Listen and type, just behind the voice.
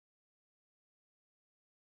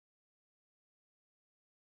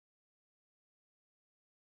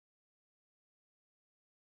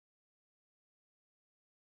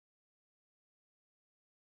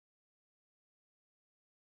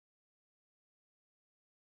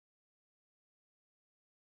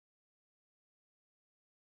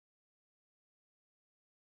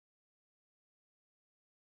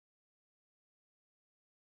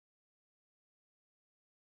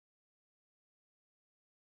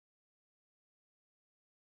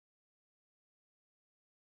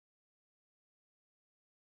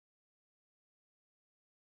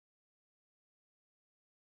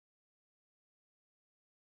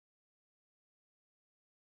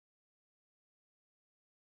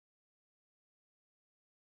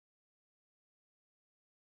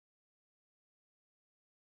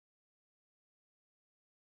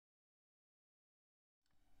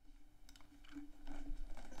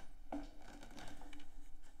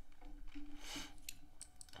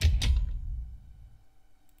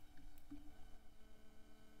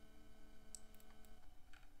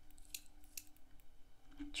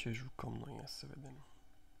Ce jucăm noi? Ia să vedem.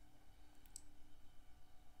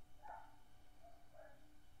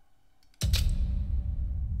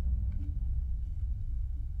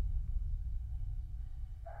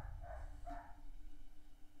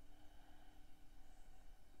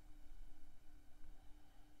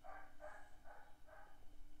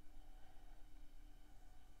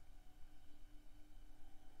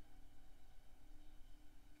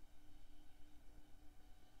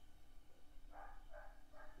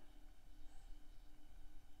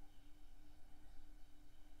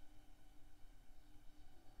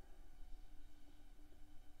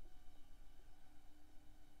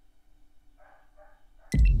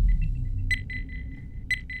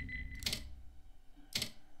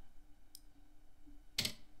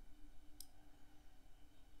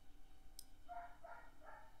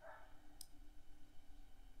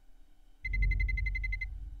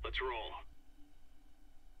 Let's roll.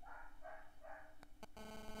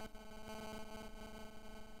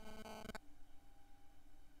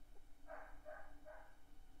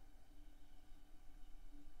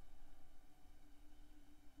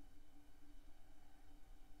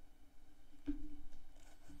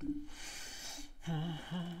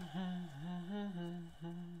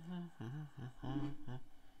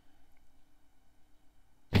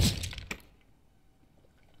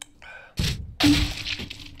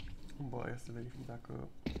 Bă, ia să verific dacă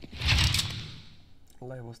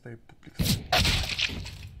live-ul ăsta e public sau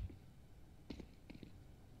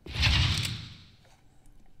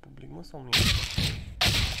public, mă, sau nu e?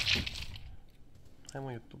 Hai,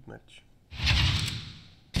 mă, YouTube, mergi.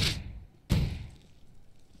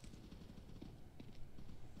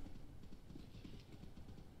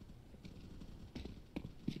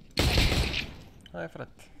 Hai,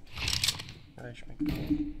 frate. Hai, șmec.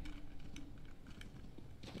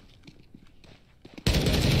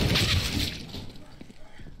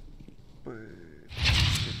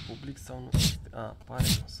 Public sau nu este? A, pare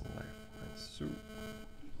că sunt live. Hai, su.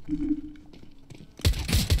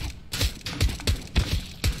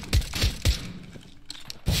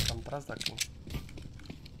 Am tras dacă e.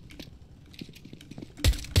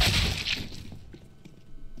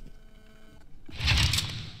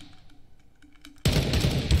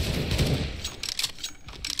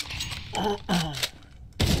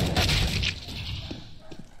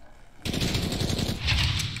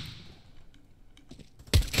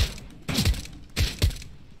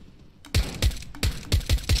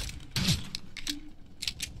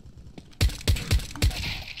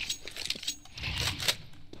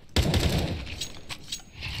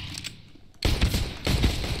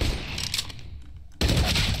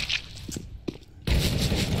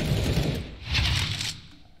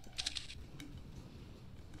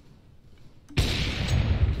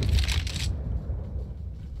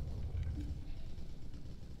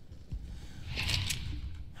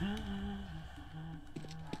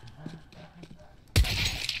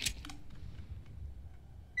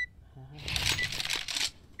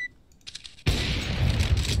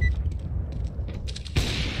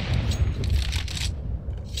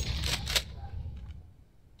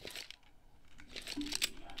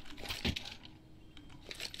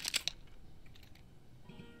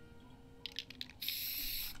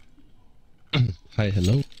 Hi,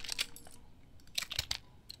 hello.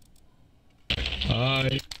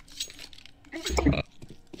 Hi.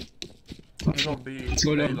 Let's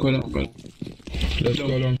go long, go long, go. Let's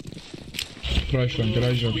go long.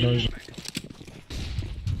 Garage.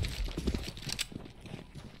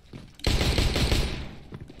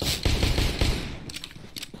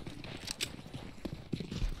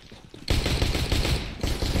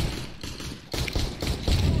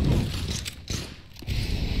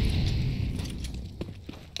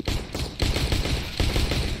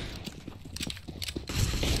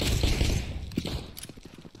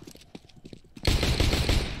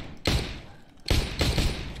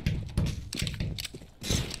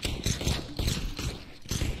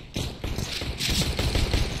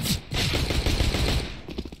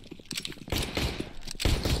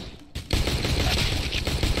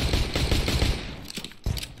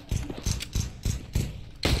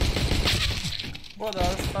 Bă, dar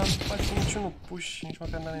asta nu face niciunul push și nici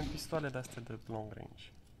măcar n-avem pistoale de-astea de long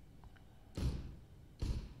range.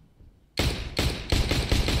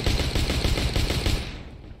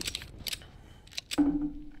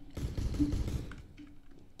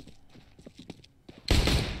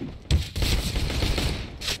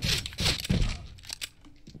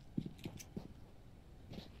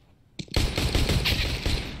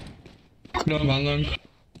 No, one long.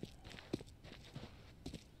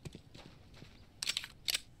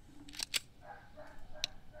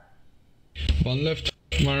 One left,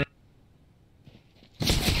 Mar.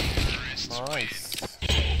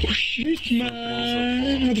 shit,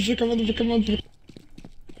 man! What the fuck?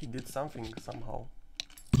 He did something somehow.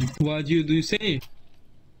 What do you say?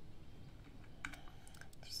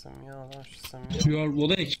 Trebuie să-mi iau, da, și să-mi iau. You are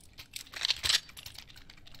Wodek.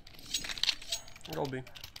 Robi.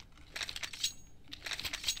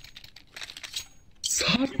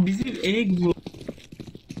 Sarp bizim egg bu.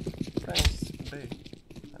 Friends, B.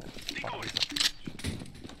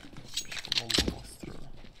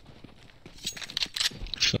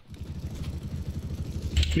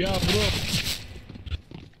 Yeah, bro.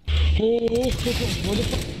 Oh, what the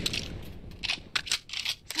fuck?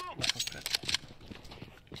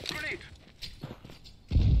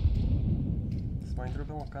 Să mai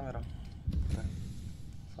întrebăm o camera.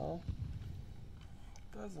 Sau?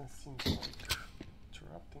 Doesn't seem like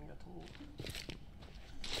interrupting at all.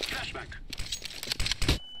 Flashback.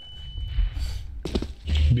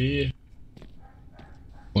 B.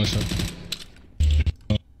 One shot.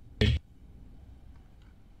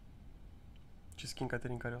 Ce skin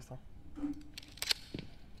Caterin care e asta?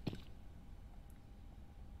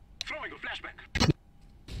 Throwing a flashback.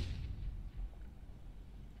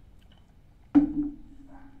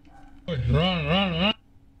 Run.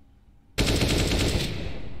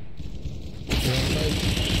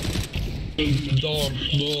 Door.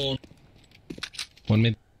 One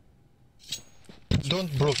mid.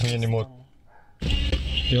 Don't block me anymore.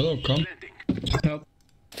 Yellow, come. Help.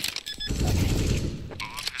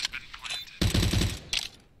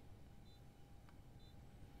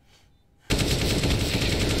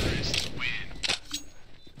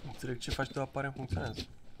 Înțeleg ce faci de apare funcționează.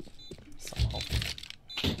 Somehow.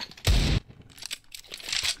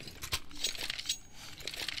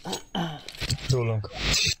 Go long.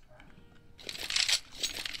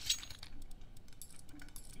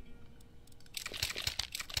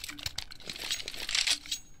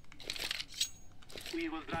 We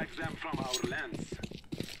will drive them from our lands.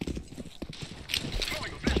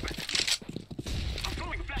 Throwing a flashback. I'm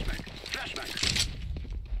throwing a flashback. Flashback.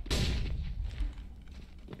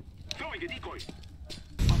 Throwing a decoy.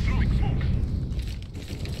 I'm throwing smoke.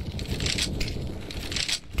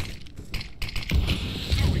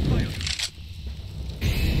 Throwing fire.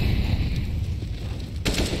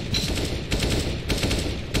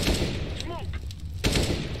 Smoke.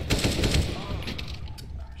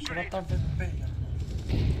 Și rata VP.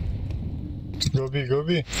 Go B. Go B.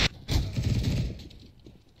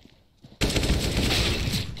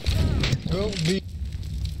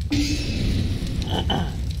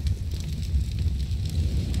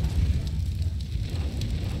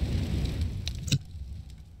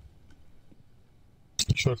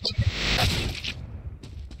 Short.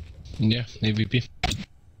 Yeah, AVP.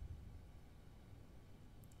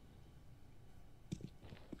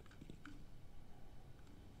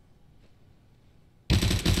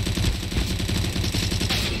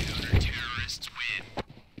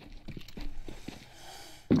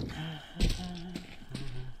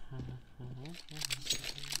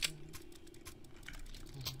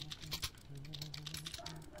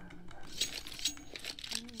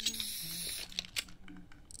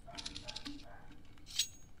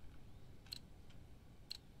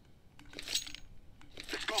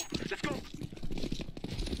 Let's go.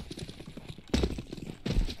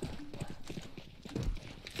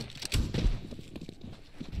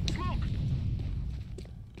 Smoke.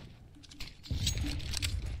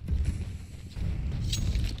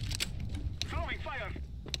 Throwing fire.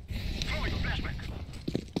 Throwing a flashback.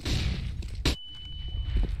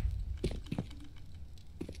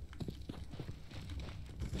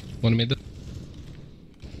 One mid.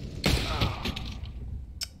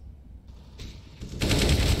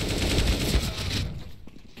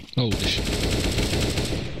 Holy shit.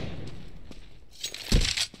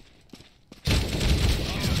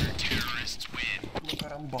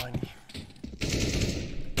 Măcar am bani.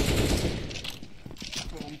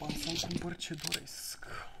 Măcar am bani să-mi cumpăr ce doresc.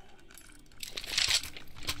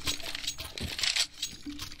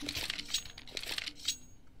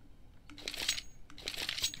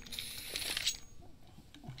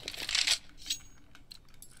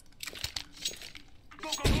 Go.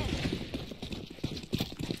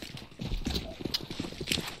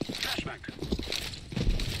 Flashback.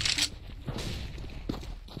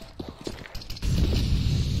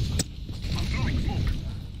 I'm throwing smoke.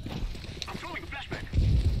 I'm throwing a flashback.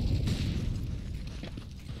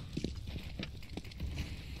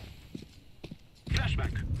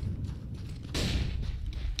 Flashback.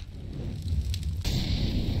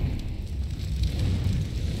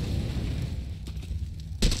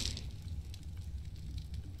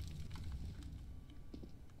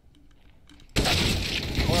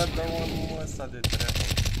 Bă, dă-mă ăsta de treabă.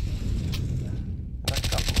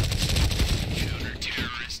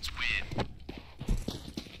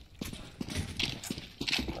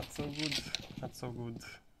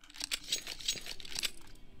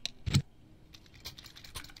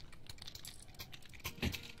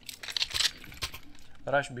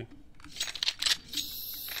 Rush B.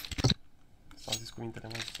 S-au zis cuvintele,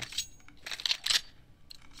 mă zice.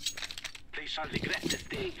 They shall regret this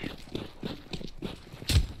day.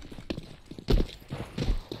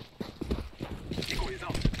 Decoy is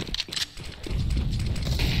out.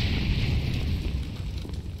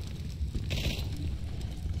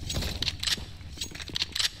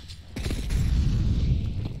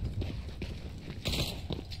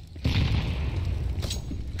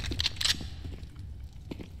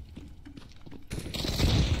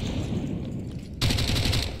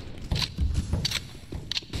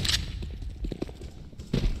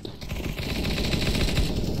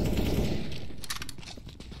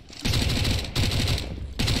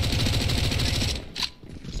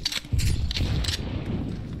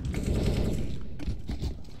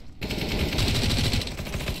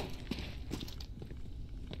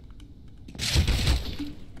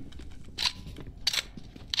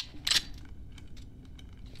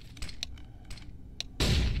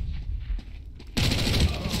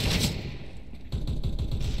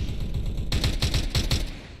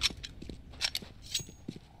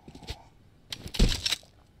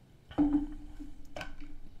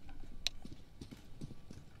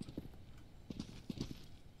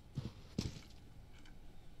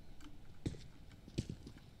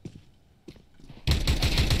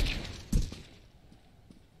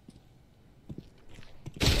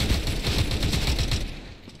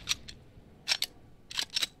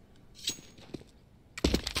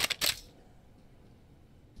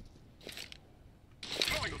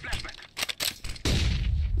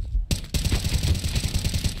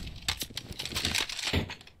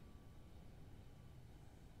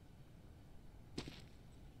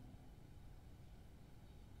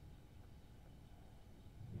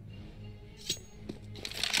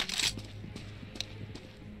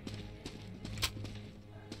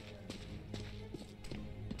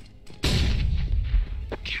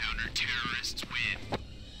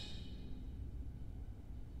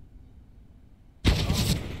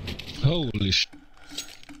 Holy sh...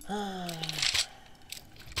 Ah,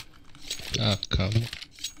 come.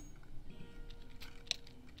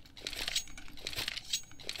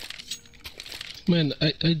 Man,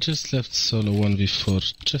 I just left solo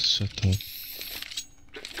 1v4. Just shut up.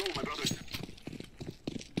 Let's go, my brothers.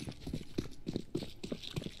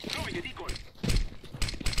 Throwing a decoy.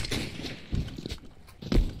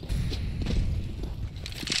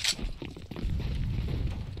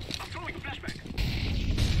 I'm throwing a flashback.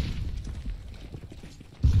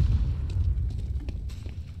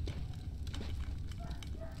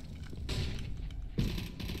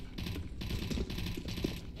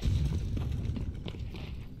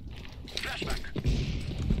 Flashback.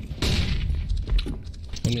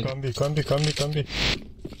 One mid. Can be.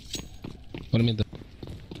 One mid.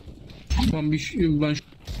 One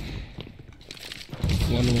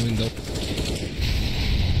One window.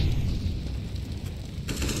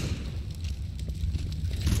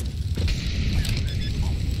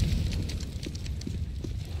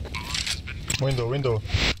 Window.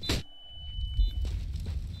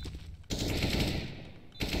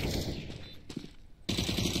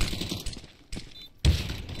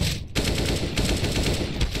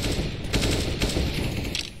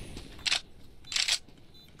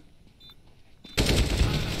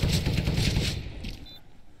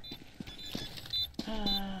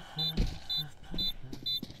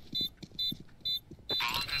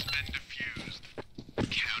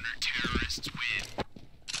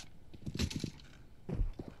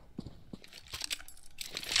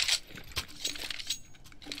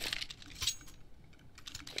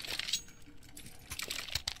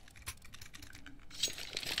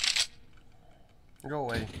 Go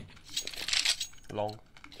away. Long.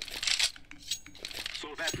 So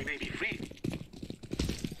that we may be free.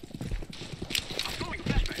 I'm throwing a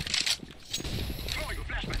flashback. Throwing a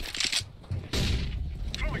flashback.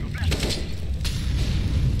 Throwing a flashback.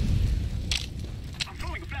 I'm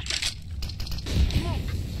throwing a flashback. Smoke.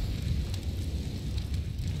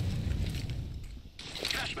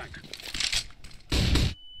 Flashback.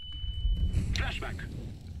 Flashback.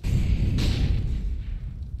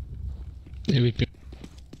 AWP.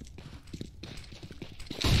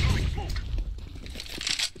 I'm throwing smoke.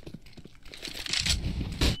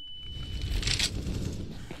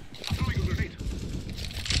 I'm throwing a grenade.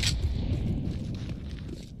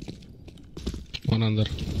 One under.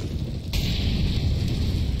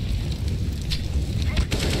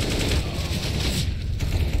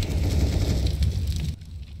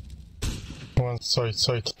 One side.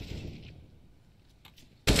 Still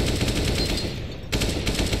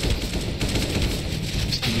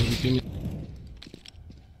AWP mid.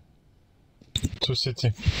 To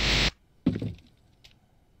city.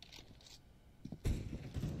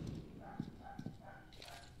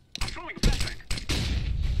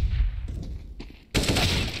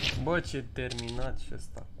 Bă, ce terminat și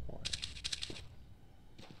ăsta cu aia.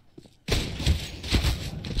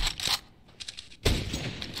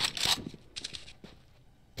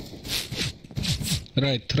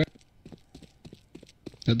 Right.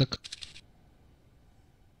 Dacă...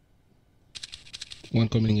 One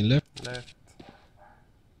coming in left. Left.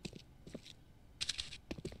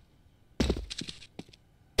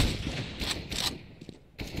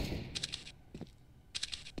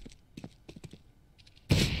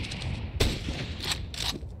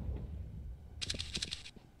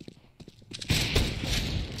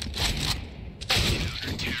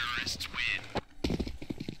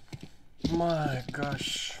 My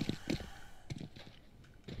gosh.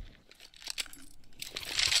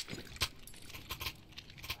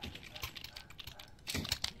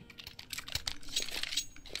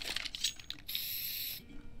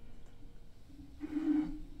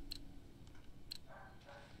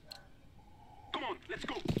 Come on, let's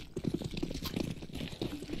go.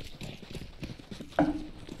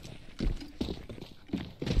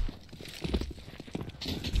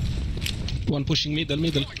 One pushing middle,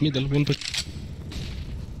 one push.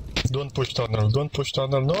 Don't push tunnel, don't push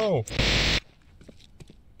tunnel, no!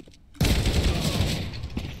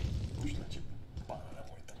 Nu știu la ce bană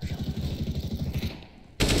mă uităm așa.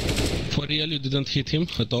 For real, you didn't hit him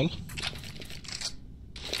at all?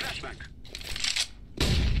 Flashback.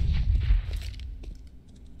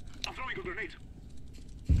 I'm throwing a grenade.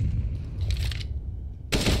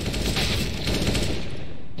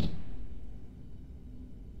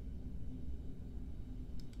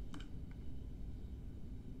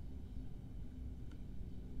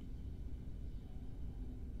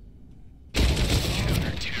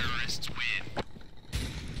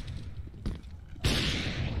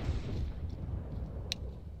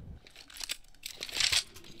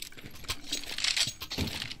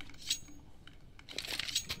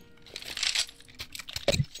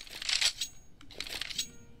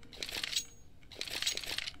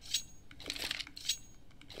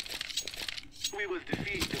 We will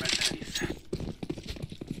defeat the mercenaries.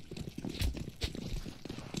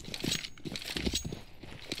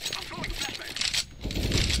 I'm throwing a flashback.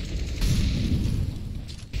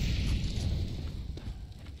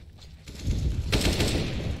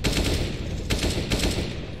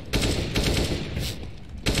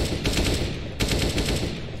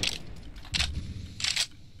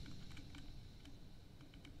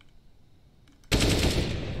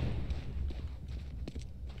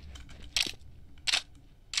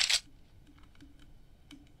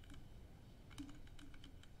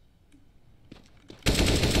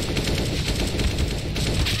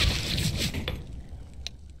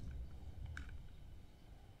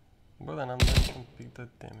 Bă, dar n-am dat un pic de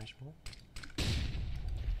damage, mă.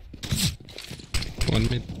 One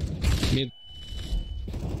mid.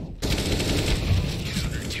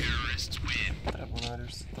 Treabă, n-am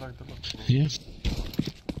reușit să trag deloc. Yeah.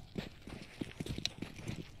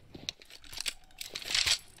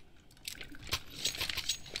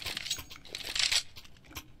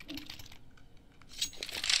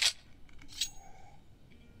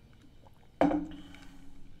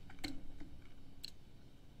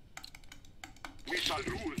 We shall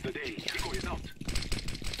rule the day. Echo is out.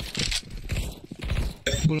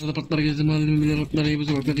 Boleh dapat target zaman 5 miliar dari ibu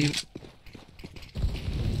sebab tadi.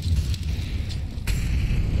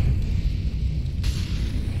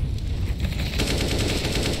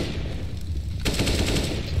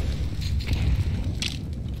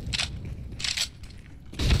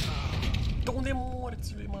 De unde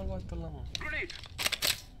morți lui m-a luat ăla, mă? Grenade.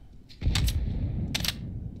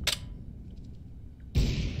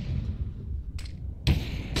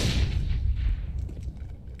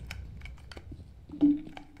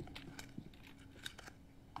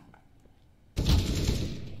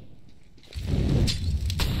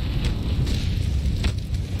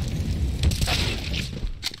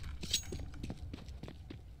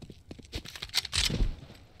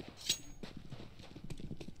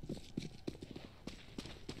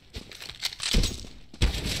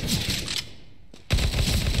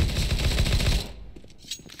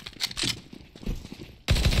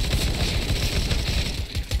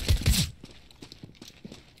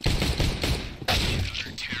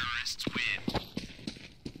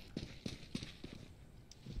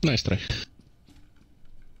 Nice try.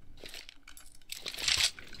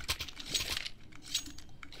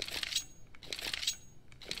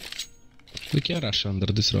 We can rush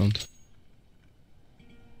under this round.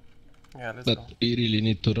 Yeah, Yeah, let's But go. we really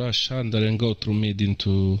need to rush under and go through mid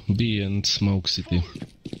into B and smoke city.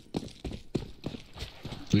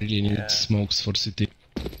 We really need Yeah. smokes for city.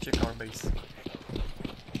 Check our base.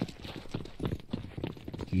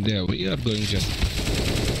 Yeah, we are going just.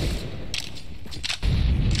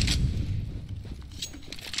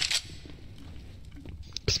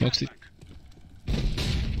 Smoke city.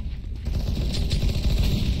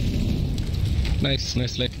 Nice,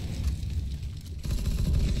 nice light.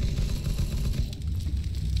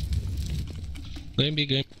 Going big,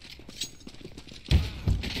 going.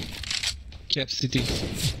 Cap city.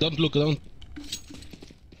 Don't look down.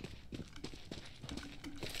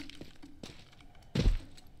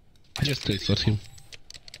 Just wait for him.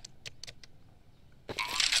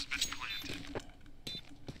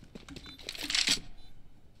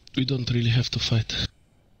 We don't really have to fight.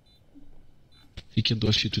 He can do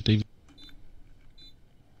a shit with AV.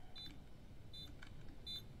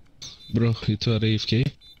 Bro, it's a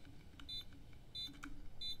AFK.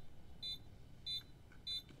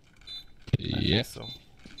 Yeah. So.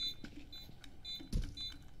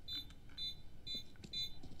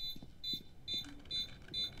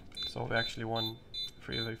 So we actually won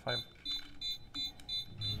 3v5.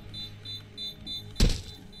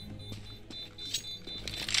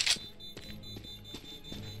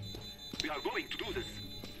 We are going to do this.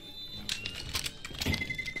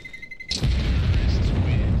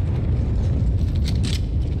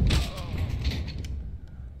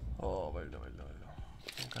 Oh, bello.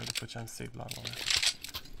 Încă după ce am save la arma mea.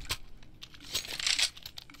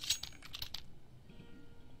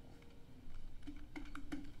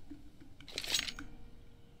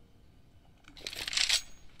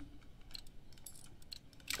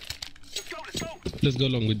 Let's go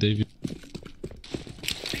along with David.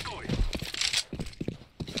 Decoy.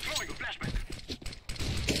 Throwing a flashbang.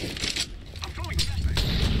 I'm throwing a flashbang.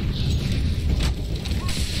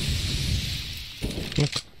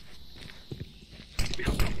 Okay. We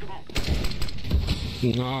have dropped the bomb.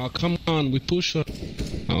 Ah, come on, we push her.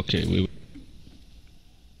 Okay, we.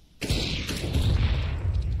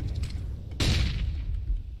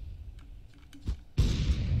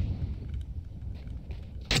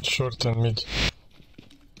 Short and mid.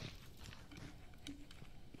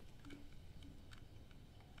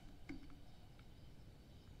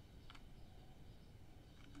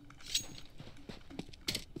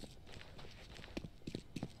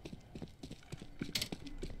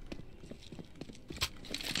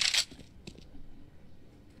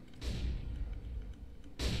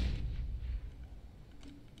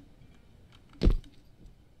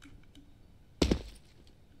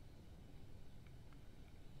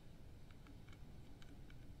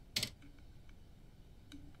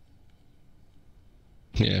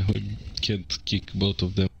 Yeah, we can't kick both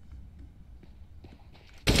of them.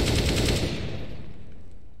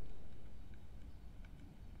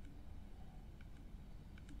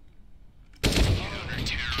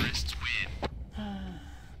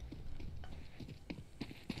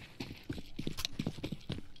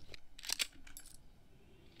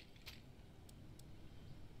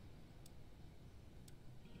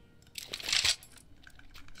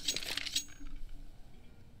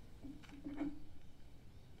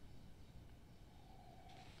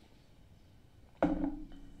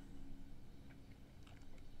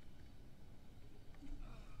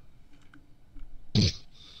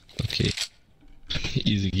 Okay.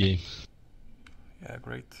 Easy game. Yeah,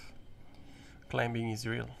 great. Climbing is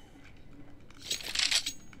real.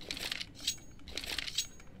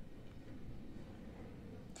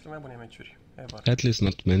 Cele mai bune meciuri ever. At least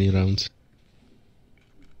not many rounds.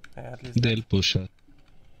 Yeah, at least They'll push us.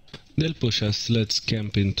 They'll push us. Let's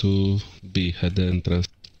camp into B at the entrance.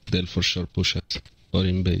 They'll for sure push us. Or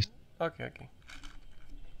in base. Okay.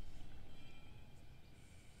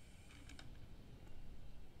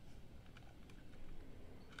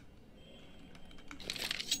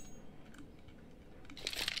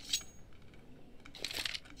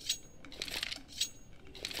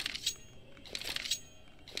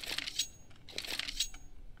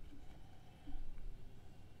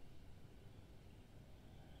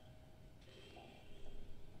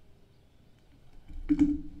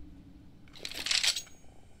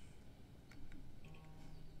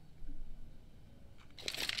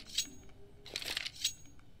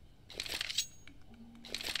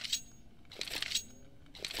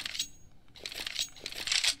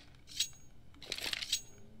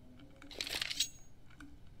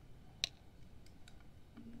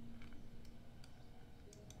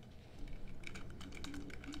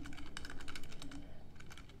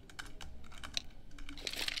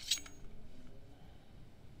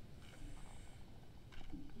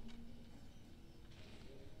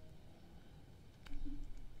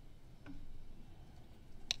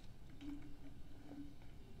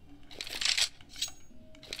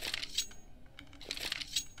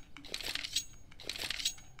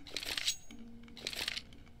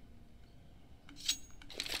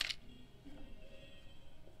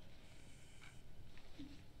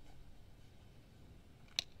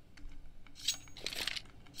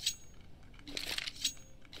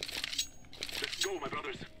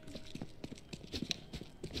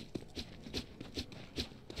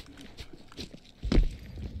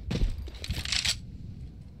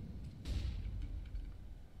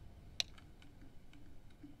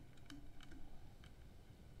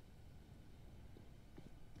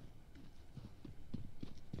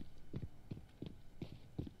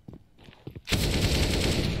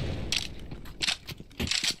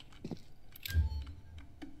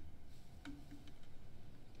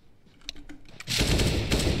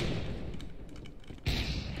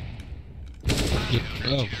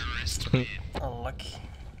 Oh. Unlucky.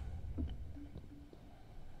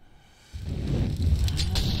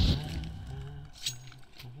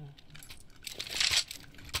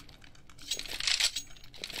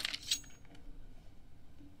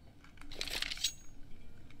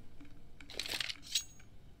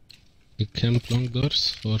 You camp long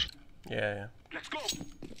doors or Yeah. Let's go.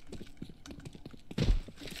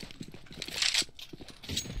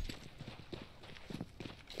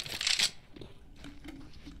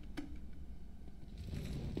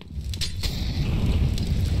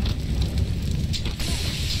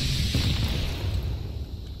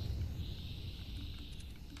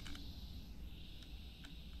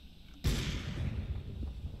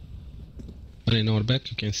 One in our back,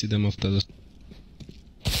 you can see them after the...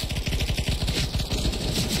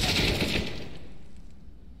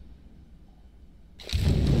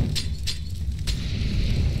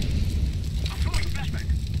 I'm throwing a flashbang.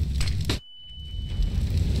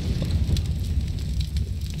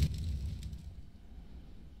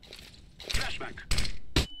 Flashbang.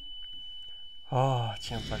 Oh,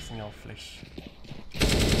 ce îmi place să-mi iau flash.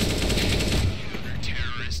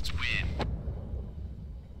 Terrorists win.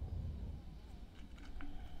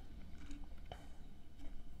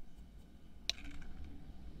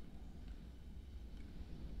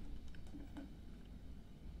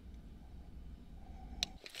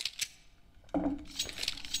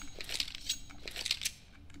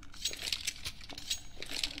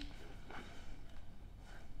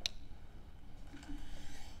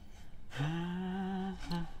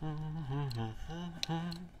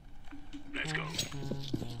 Let's go.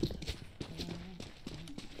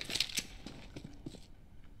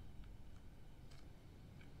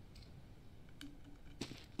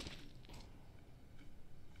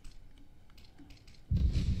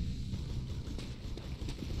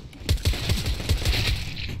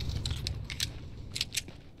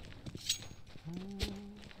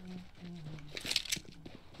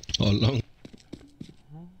 All long.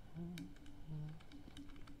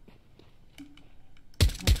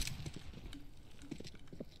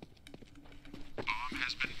 Bomb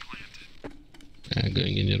has been planted.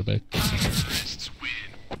 Going in your back. Terrorists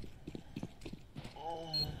win.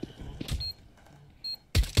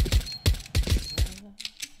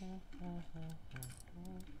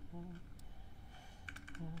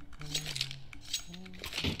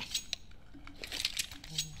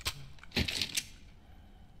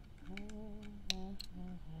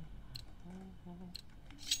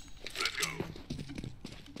 Let's go.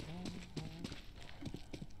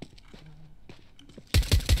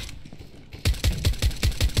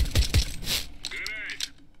 Grenade.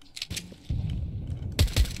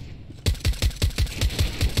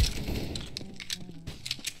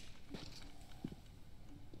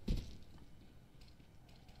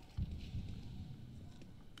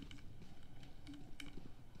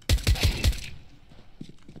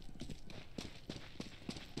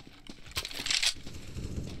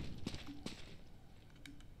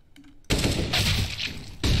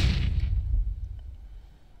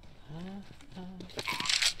 Bomb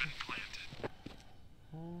has been planted.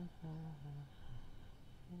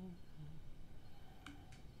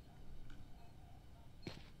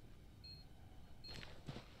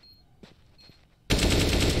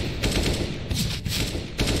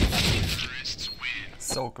 Terrorists win.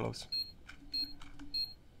 So close.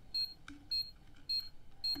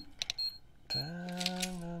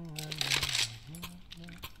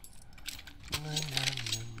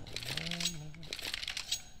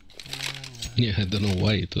 Yeah, I don't know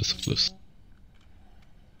why it was so close.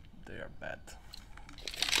 They are bad.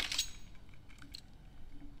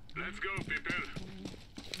 Let's go, people.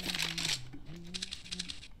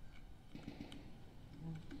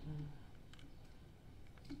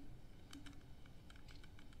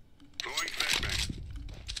 Throwing flashbang.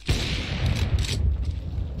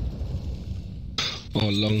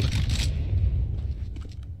 All long.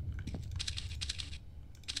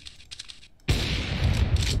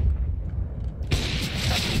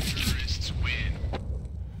 Terrorists win.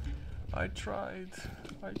 I tried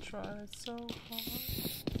so hard.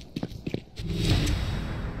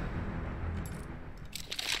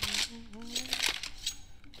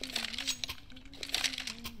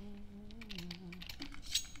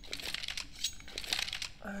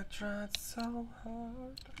 I tried so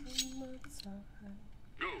hard, I'm not so high.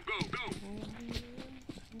 Go, go, go. In the end,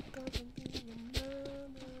 it doesn't even matter.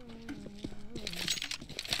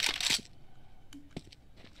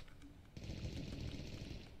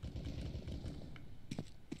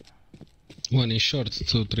 One in short,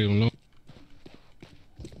 2, 3 on long.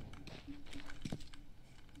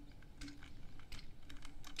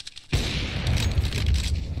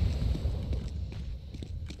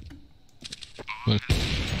 What?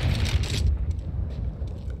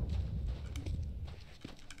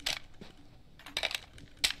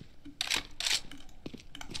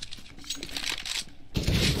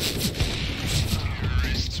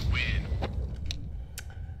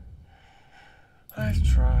 I've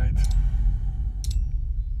tried.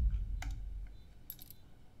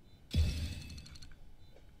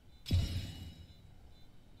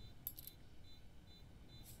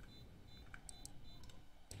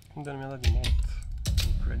 Then mi-a dat din mort.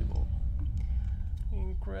 Incredible.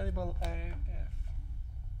 Incredible AF.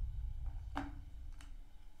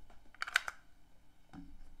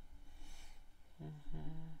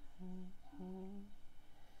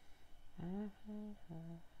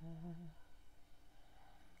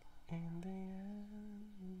 In the end,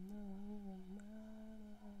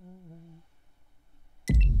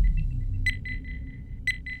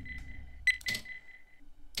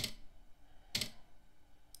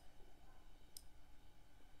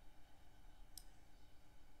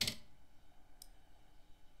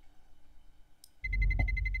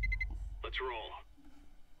 Let's roll.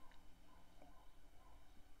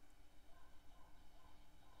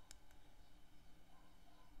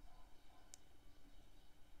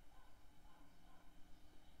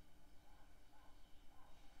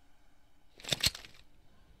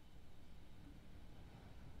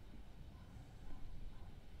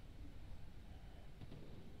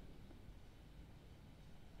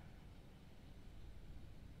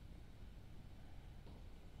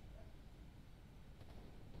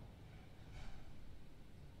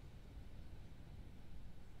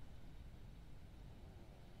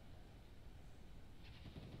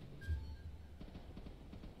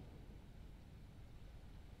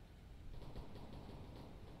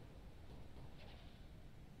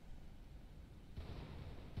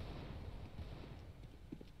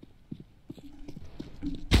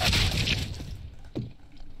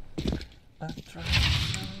 I tried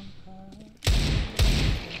so hard.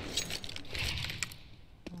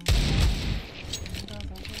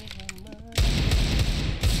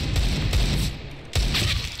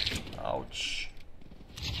 Ouch.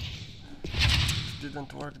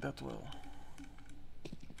 Didn't work that well.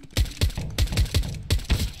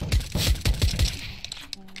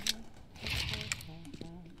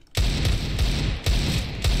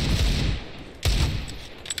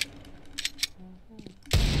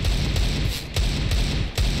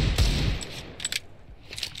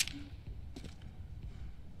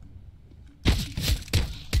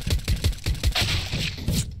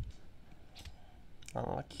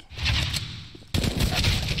 Unlucky.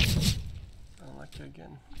 Unlucky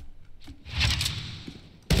again.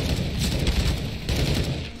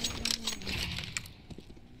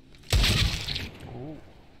 Ooh.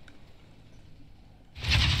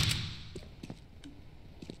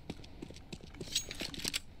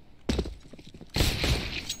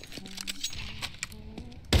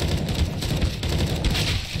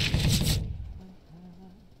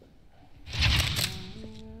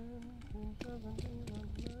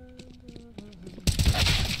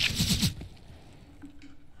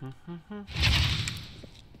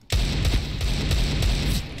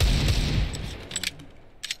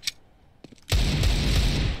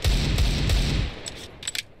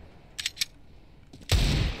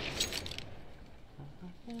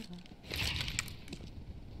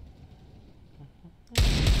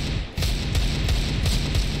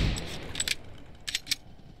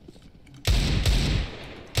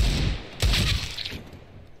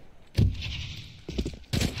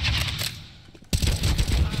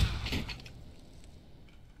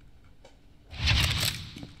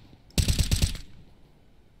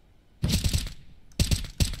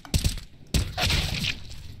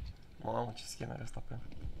 Mamă, ce schema are asta pe...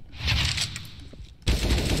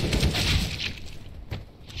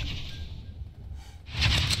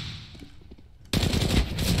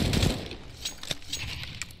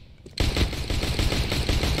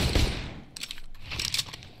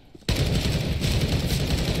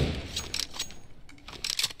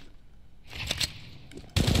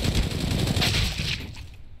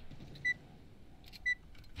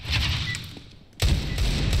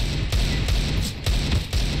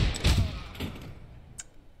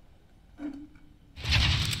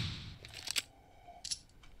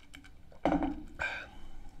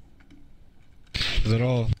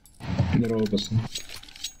 Здорово. Здорово, пацаны.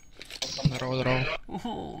 Здорово, здорово.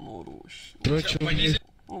 Nu, ruși. Короче, у них...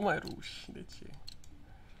 Nu mai ruși. De ce?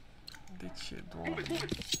 De ce, doamne?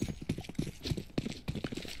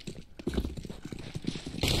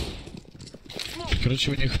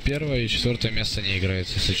 Короче, у них первое и четвертое место не играет,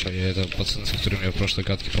 если что. Я это пацан, с которым я в прошлой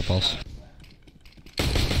катке попался.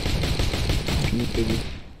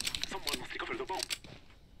 Someone must recover the bomb.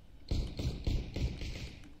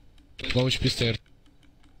 Low HP stair.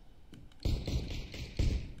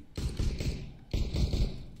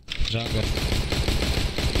 Jungle.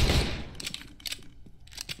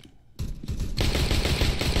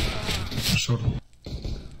 Short.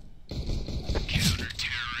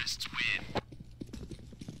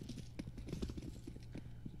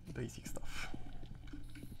 Basic stuff.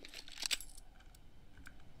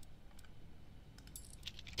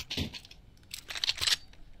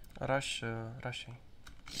 Rush.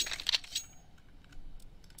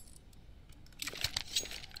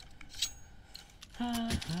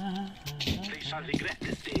 They shall regret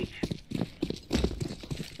this day.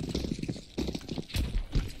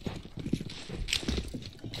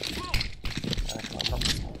 I can unlock the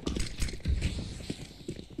smoke.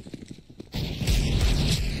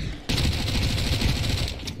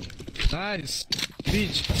 Nice!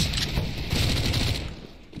 Bitch!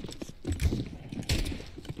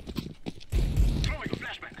 Throwing a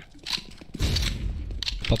flashback.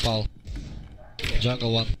 Попал.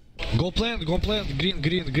 Jungle one. Go plant,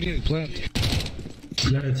 green, plant.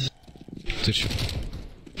 Блять. Ты чё?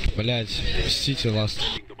 Блять, City last.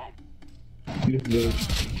 The bomb.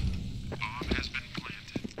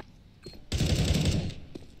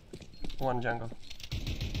 One jungle.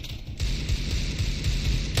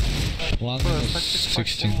 One Bă, minus faceți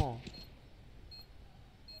 16. mă.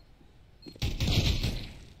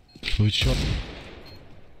 Вы чё?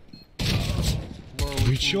 Bă,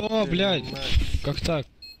 Вы чё, ultimul блядь? terminat. Как так?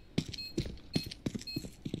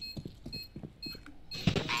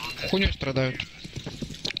 Хуйней страдают.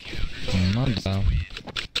 Ну да.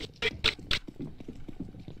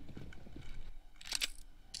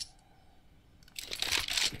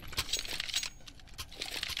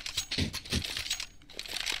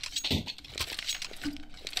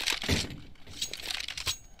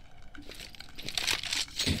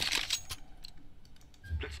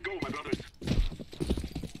 Let's go, my brothers.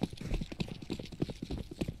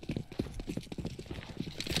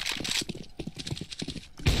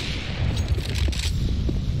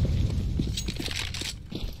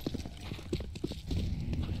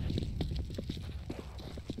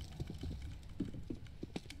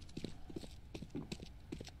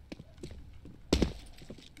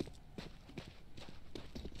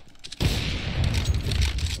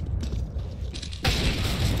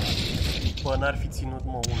 Bă, n-ar fi ținut,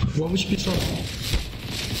 mă, unul. One HP short.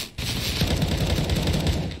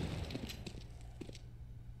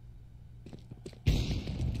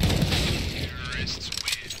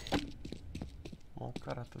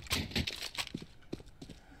 Măcar atât.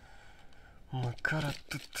 Măcar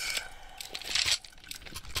atât.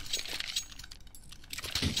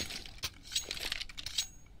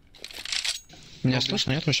 Меня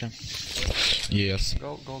слышно, нет вообще? Yes.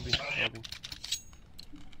 Go B.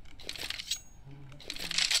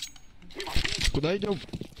 Куда идем?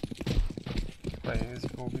 Păi, eu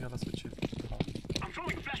zic că B la sfârșit. I'm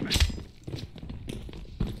throwing a flashback.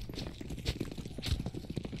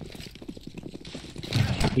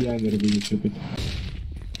 Я не роблю нічого.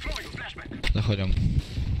 Throwing a flashback. Заходим.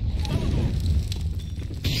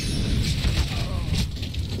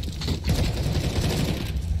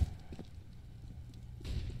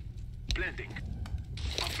 Planting.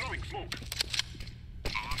 I'm throwing smoke.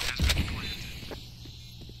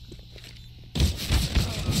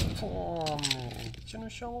 Doamne, ce nu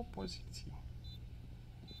și-am o poziție.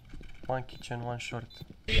 One kitchen, one short.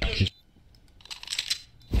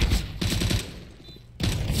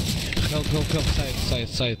 Help,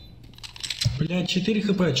 side. Блять, 4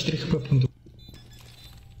 хп пункту.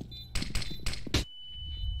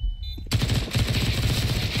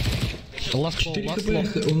 Last 4 low.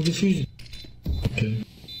 хп, он дефьюзит. Окей.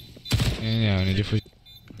 Не, не дефуз.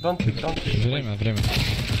 Don't pick. Время.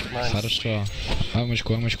 Nice. Хорошо.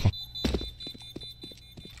 Амочку. It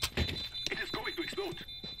is going to explode.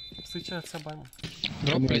 Встречается бай, мă.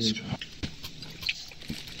 Дроп, блядь.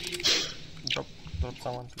 Drop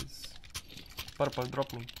someone, please. Purple,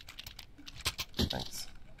 drop me. Thanks.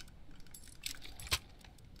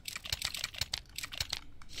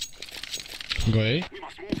 Go A. We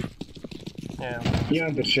must move. Yeah. Я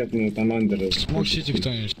андершетну, там андер. Смок Сити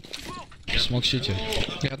кто-нибудь. Смок Сити.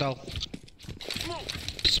 Я дал.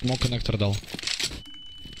 Смок коннектор дал.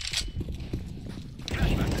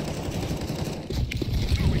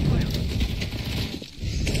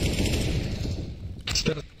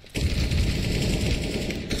 Стар.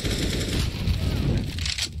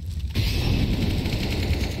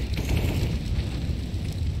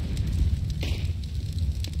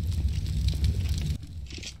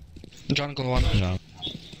 Jungle one. Да.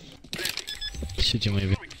 City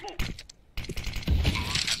maybe.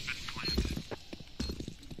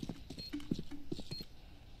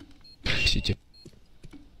 City.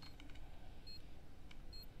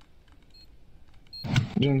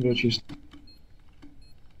 Джангл чист.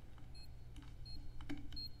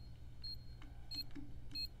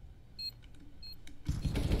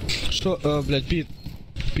 Что, блядь, Пит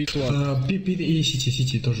ласт. Пит и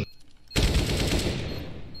Сити тоже.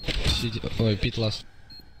 Ой, Пит ласт.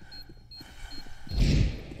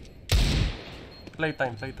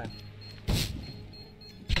 Playtime.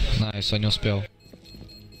 Найс, он не успел.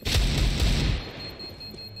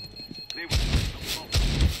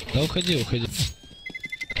 Да уходи.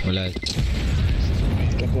 Блядь.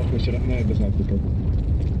 Так плохо, все равно я без накупа.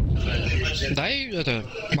 Дай это,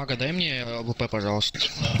 Мага, дай мне АВП, пожалуйста.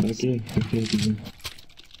 Окей.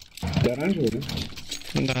 Ты оранжевый,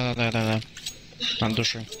 да? Да. От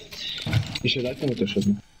души. Еще дать кому-то что-то?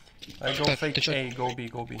 I go Так, fake ты чё? A, go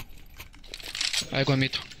B. I go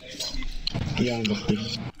mid. Я андер.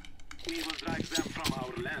 We will drive them from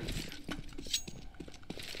our lands.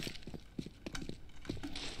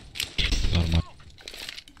 Нормально.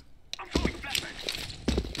 I'm throwing flashbang.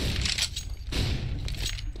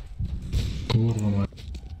 Курва мать.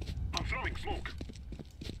 I'm throwing smoke.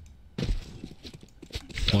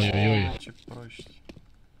 Ой-ой-ой. Чуть проще.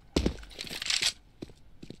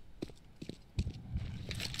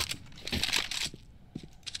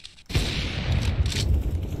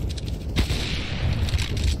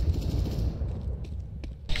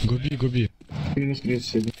 Губи. Минус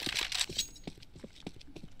 37.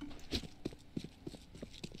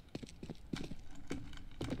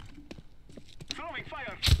 Throwing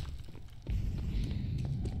fire.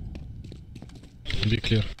 Be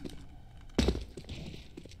clear.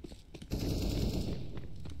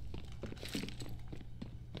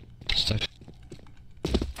 Ставь.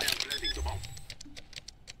 I am planting the bomb.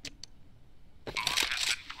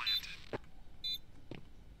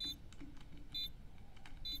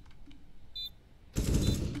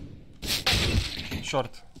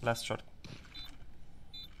 Short, last short.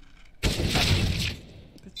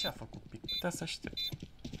 Ты ce-a făcut pic? Putea să aștept.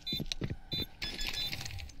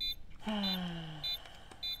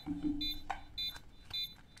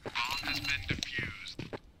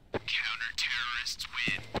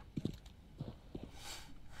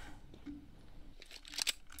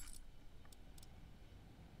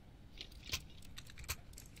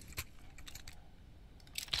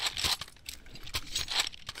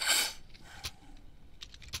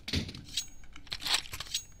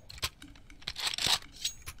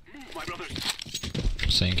 Move, my brothers.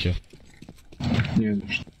 Thank you. Не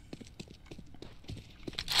за что.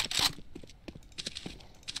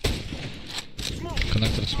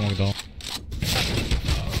 Connector smoke дал.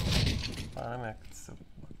 Pana mea cât să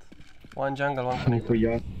bat. One jungle, one connect.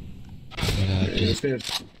 Нихуя. Бля, пиздец.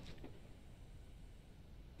 Пиздец.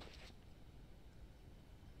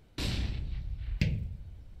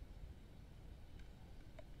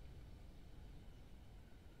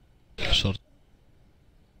 Short.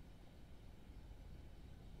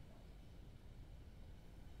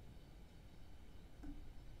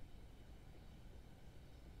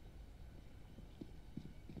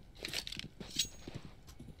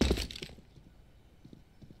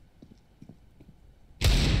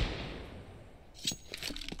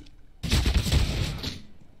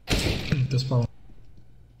 Ты спал.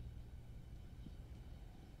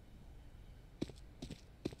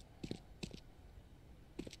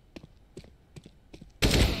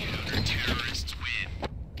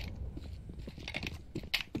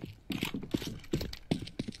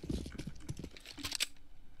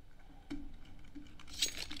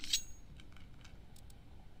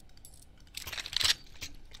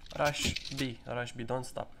 Rush B, don't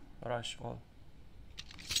stop. Rush all.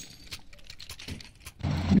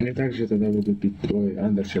 Я также тогда буду пить твой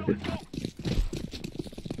андершепер.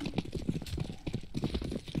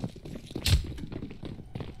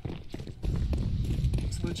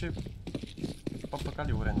 В случае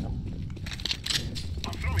попакалил рандом.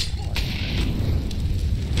 I'm throwing smoke.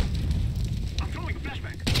 I'm throwing a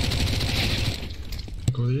flashbang.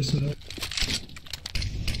 Кого есть?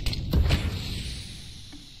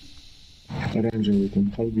 Оранжевый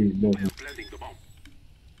там, халди, I долго. am planting the bomb.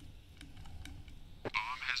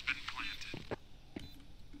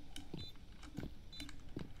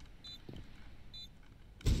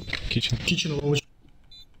 Kitchen. Кичен ловочка.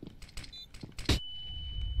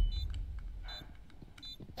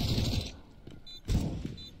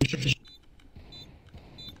 Еще кичен.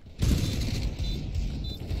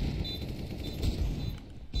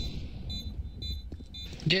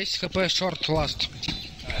 Десять хп, шорт, ласт.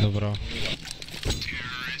 Добро.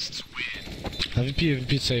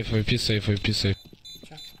 AVP safe, AVP safe, AVP safe.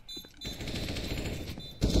 Ce?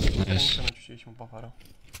 Nice. Să mergi și ieșim pe afară.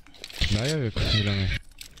 Да, я век зеленый.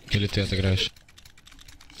 Или ты отыграешь?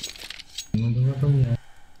 Ну давай по мне.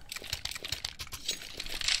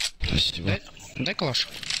 Спасибо. Дай калаш.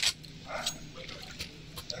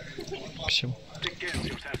 Спасибо. Take care of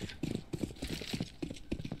yourself.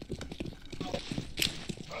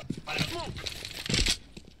 Smoke!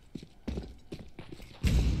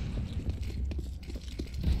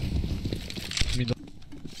 Middle.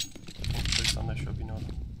 Păi să am și eu bine ăla.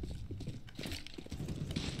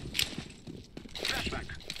 Flashback!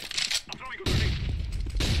 I'm throwing a grenade.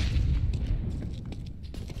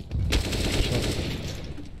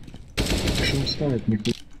 Что ставить,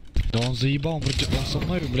 нихуя? Да он заебал, он со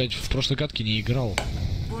мной, блядь, в прошлой катке не играл.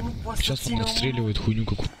 Bă, nu poate să Сейчас он țină, mă. отстреливает хуйню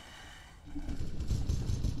какую.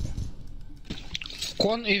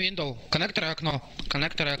 Кон и виндоу. Коннектор и окно.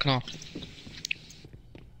 Коннектор и окно.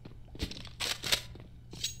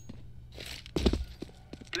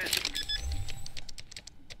 Blessing.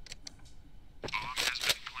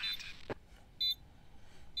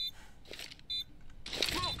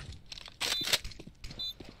 Smoke!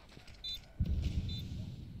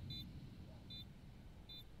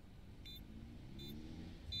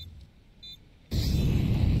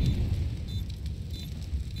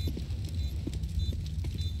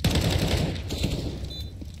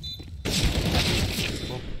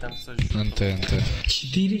 Bă, putem să jucăm. НТ.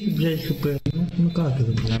 4, блядь, хп. Ну как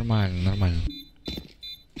это, блядь? Нормально, нормально.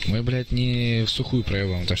 Мы, блядь, не в сухую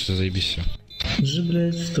проебаем, так что заебись все. Же,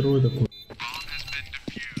 блядь, второй такой.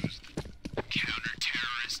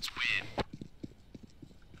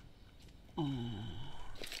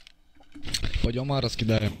 Пойдем,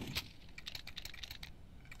 раскидаем.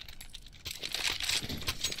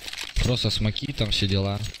 Просто смоки, там все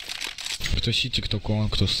дела. Кто сити, кто кон,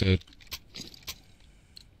 кто сейт.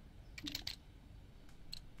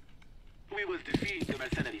 We will defeat the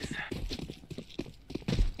mercenaries.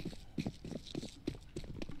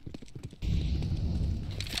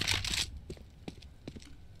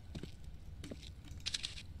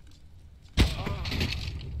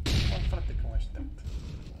 Bă, frate, că mă aștept.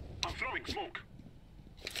 I'm throwing smoke.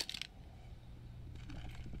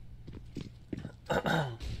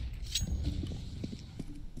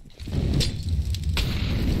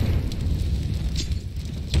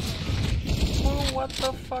 Bă, what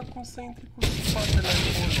the fuck, cum să intri cu spatele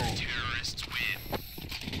acolo?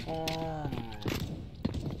 Doamne.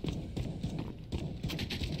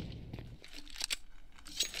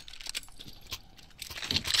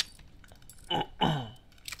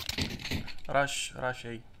 Rush, rush,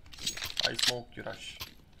 ei. I smoke, you rush.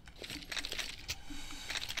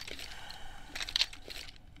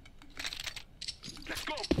 Let's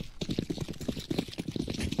go!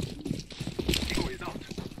 Eagle is out.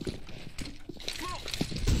 Smoke!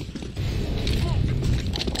 Smoke!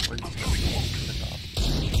 I'm throwing smoke.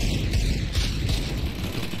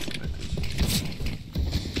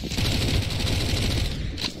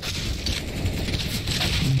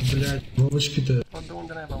 Блядь, ловочки-то. Bă, de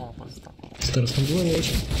unde n-ai am apăsat acolo? Старостом была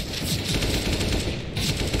ловочка.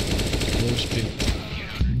 Лоу-спин.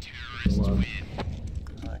 Ну ладно.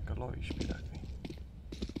 Hai că loi și pe dacă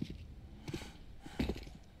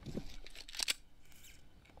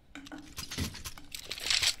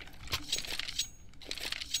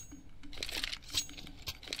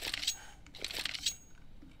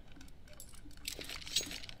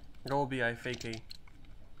Go B, I fake A.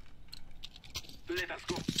 Let us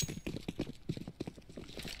go.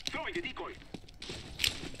 Throwing a decoy.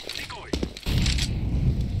 Decoy.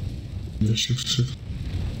 Да, shift.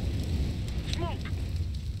 Smoke.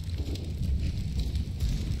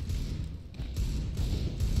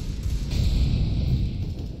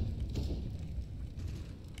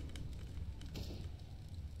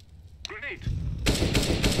 Grenade.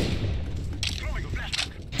 Throwing a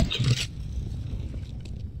flashback.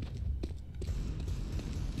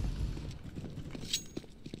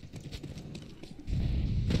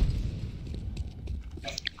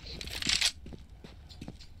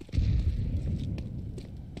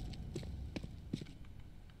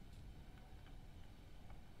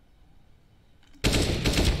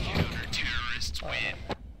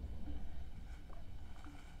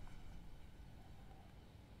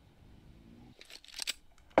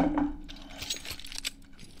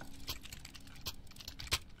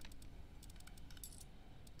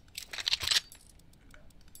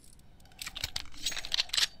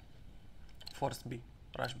 Force B.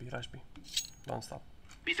 Rush B, rush B. Don't stop.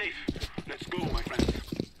 Be safe. Let's go, my friends.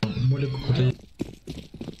 Молик какой-то.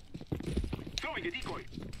 Throwing a decoy.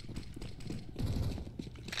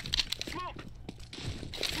 Smoke.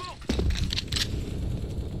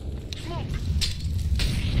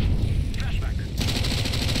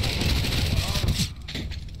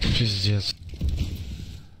 Пиздец.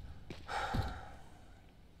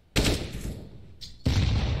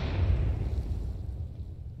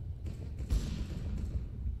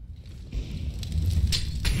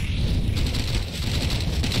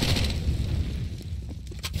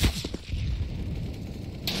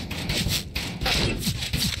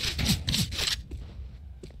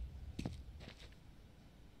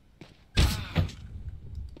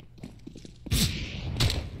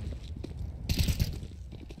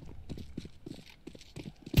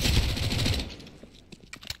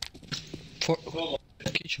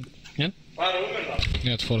 Kitchen. Нет?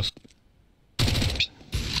 Нет, форс.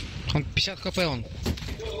 Он 50 хп он.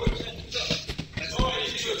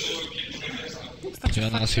 Я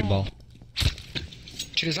нас ебал.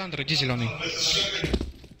 Через андер, иди зеленый.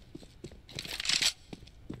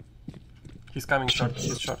 He's coming short,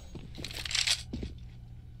 he's short.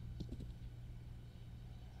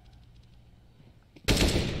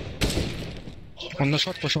 Он на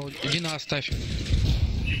шот пошел, иди на оставь.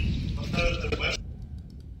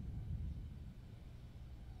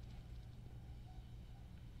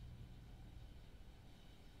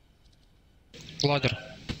 Ладер.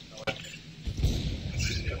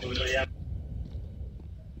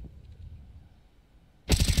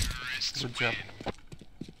 Good job.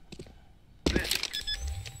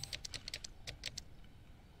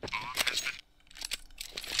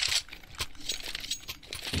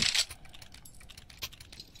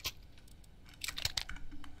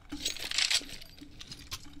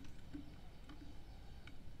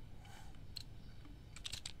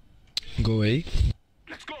 Go away.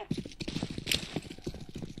 Let's go.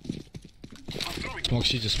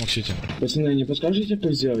 Смоксите, смоксите. Пацаны, не подскажете,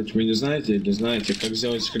 как сделать? Вы не знаете или знаете, как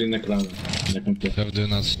сделать скрин экрана на компе?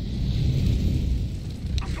 F12.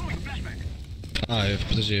 А,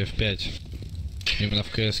 подожди, F5. Именно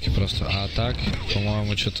в CS-ке просто. А так,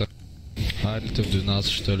 по-моему, что-то... Альт F12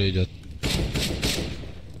 что ли идет.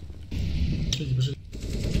 Бежите, бежите.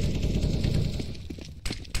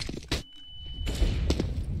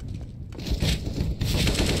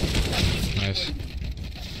 Найс.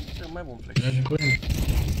 My won't play. Я не понял.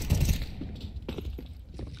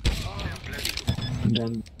 Да.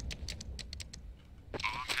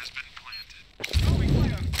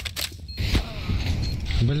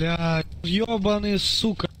 Бля, ёбаный,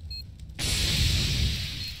 сука.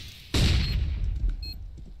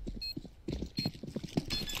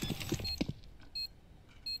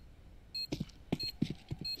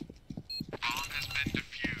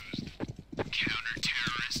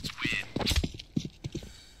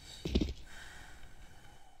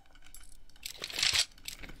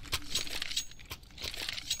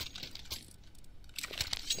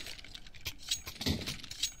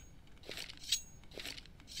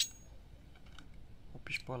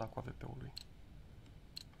 Opiși pe ăla cu AWP-ul lui.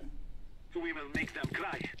 We will make them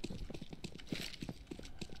cry.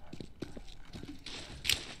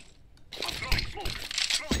 I'm throwing smoke.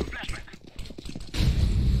 Throwing a flashback.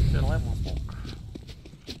 Cel mai bun smoke.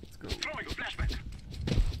 Let's go. Throwing a flashback.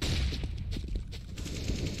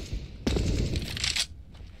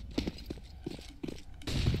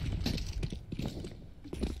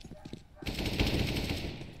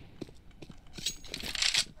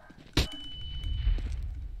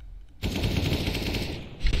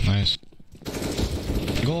 Найс.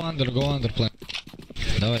 Go under, plan.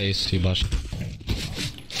 Давай, эйс, ебашь.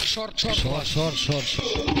 Шорт, шорт, Шорт, шорт, шорт, шорт.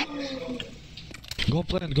 Go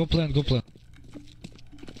plan, go plan, go plan.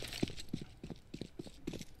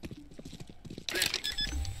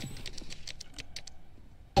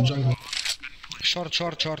 Джангл. шорт,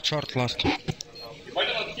 шорт, шорт, шорт, ласт.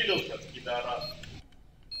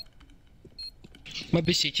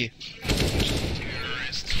 Бэби Сити.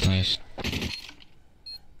 Найс.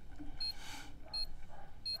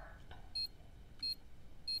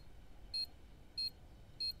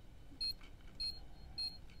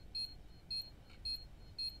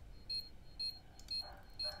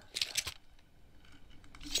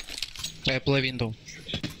 I play window.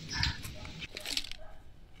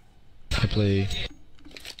 I play.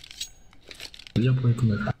 Я плей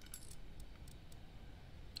коннект.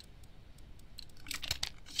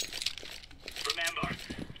 Remember,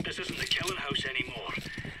 this isn't the killing house anymore.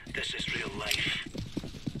 This is real life.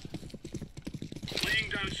 Laying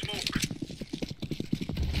down smoke.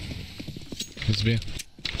 Let's be.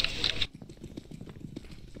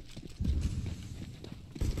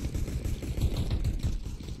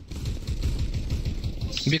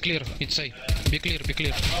 Be clear, it's A. Be clear, be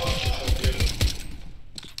clear.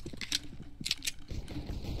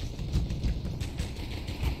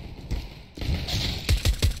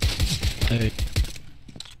 Hey.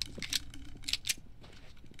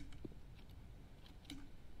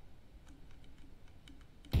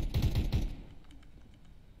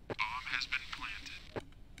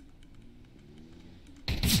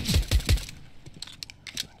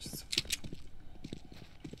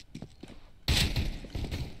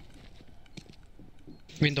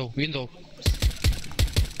 Window, window.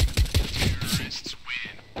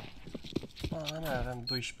 Noi aveam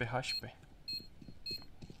 12 HP.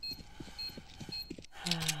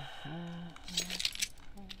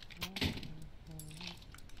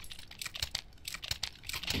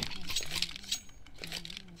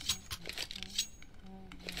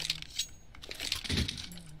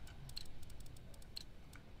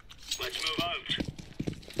 Let's move out.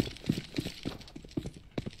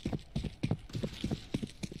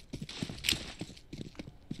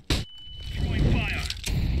 Throwing fire.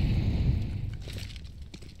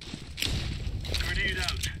 Grenade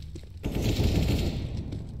out.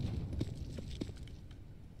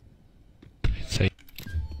 Say.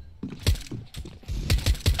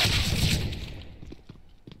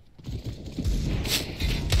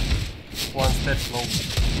 One step low.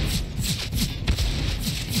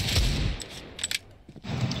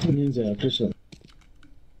 Нельзя, пришел.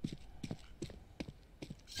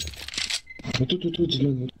 Вот тут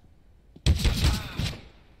зеленый.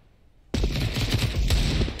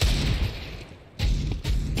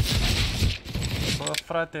 Bă,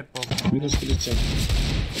 frate, pe Минус 30.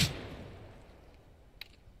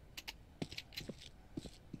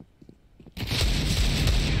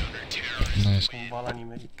 Nice. cumva l-a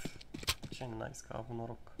nimerit. Ce nice că a avut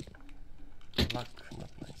noroc. Luck, not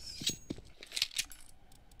nice.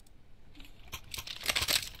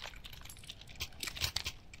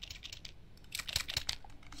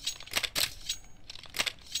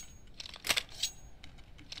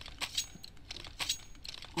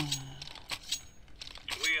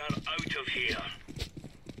 We are out of here.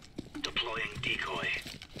 Deploying decoy.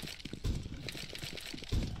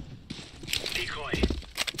 Decoy.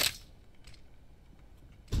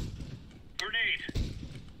 Grenade.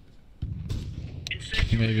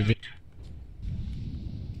 Incendiary Maybe. out.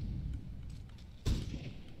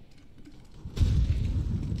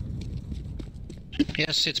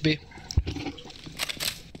 Yes, it's B.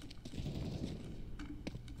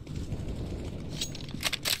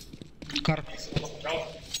 Car.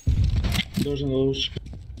 Должен лучше.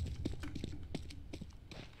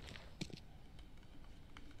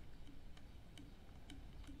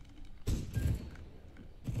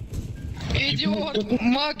 Идиот!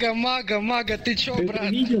 Мага, ты чё, Ты это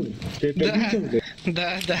брат? видел? Ты это Да. видел,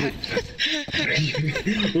 Да.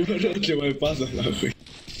 Уродливая паза, нахуй.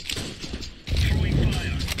 Throwing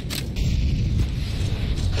fire.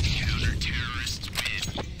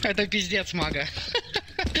 Это пиздец, мага.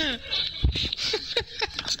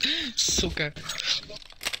 Сука.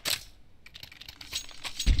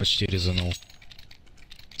 Почти резанул.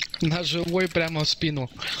 На живой прямо в спину.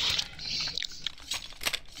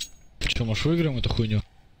 Че, может выиграем эту хуйню?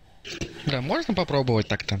 Да, можно попробовать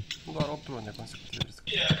так-то? Doar 8 runde consecutive risc.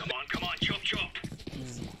 Come on, chop chop.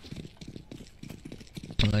 Easy.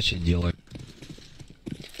 Значит, делай.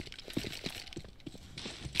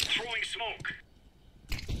 Throwing smoke.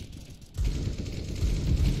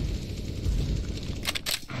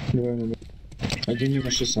 Давай, давай. 1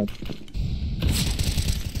 на 60.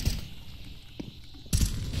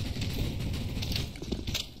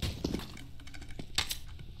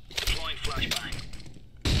 Deploying flashbang.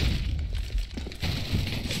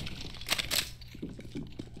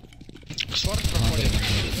 Шорт проходит.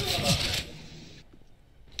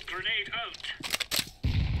 Grenade out.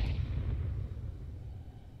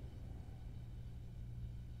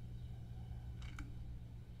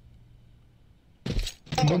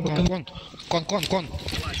 Кон.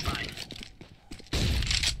 Flashbang.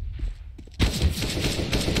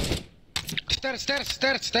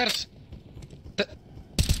 Стерс.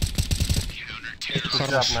 Good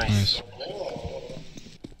job, nice. Nice.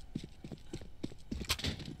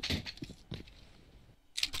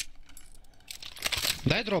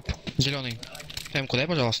 Дай дроп, зеленый. М-ку дай,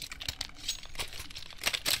 пожалуйста.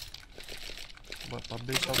 Bă, pe B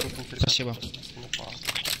și-au tot încercat Спасибо. să spună pe A.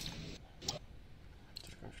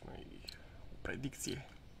 Încercăm și noi o predicție.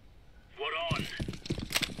 We're on.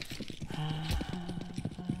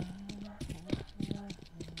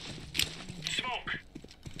 Smoke.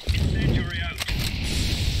 Incendiary out.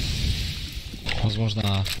 Возможно,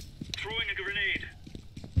 А. Throwing a grenade.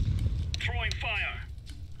 Throwing fire.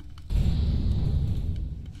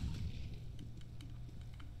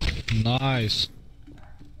 Nice.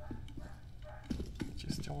 Ce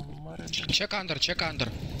este unul mare de... Check under.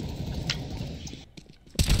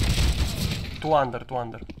 Two under.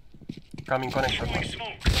 Coming connector. Throwing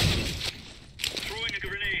smoke. Throwing a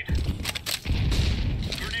grenade.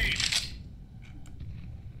 Grenade.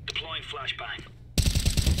 Deploying flashbang.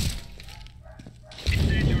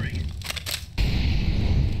 Incendiary.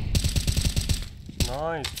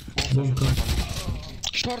 Nice, ce frumos.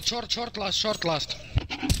 Short last.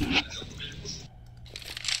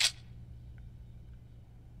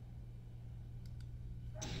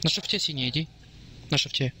 На шифте синий иди. На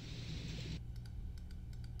шифте.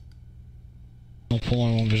 Ну,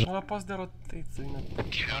 по-моему, убежал. Nu, la poți de rotație, nu.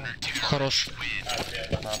 Хорош.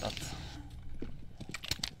 N-a dat.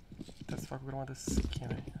 Trebuie să fac o grămadă de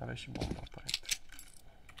scheme. Avea și bombă, aparent.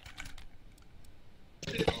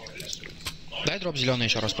 Дай дроп зеленый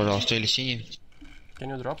еще раз, пожалуйста, или синий. Can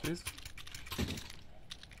you drop, please?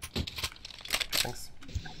 Thanks.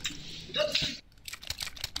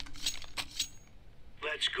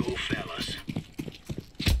 Let's go, fellas.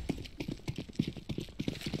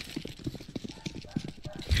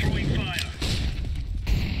 Throwing fire.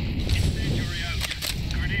 Incendiary out.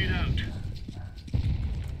 Grenade out.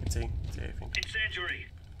 It's A, I think. Incendiary.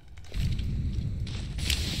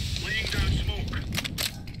 Laying down smoke.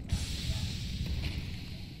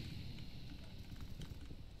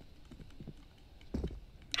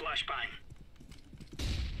 Flashbang.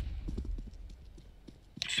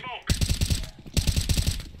 Smoke.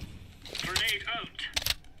 Grenade out.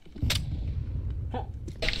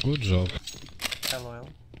 Good job. LOL.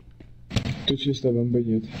 Тут чисто бомбы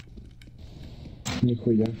нет.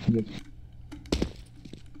 Нихуя, нет.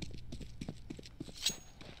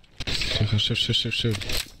 Тихо, шиф.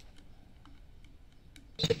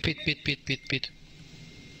 Пит.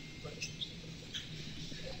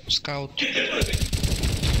 Скаут.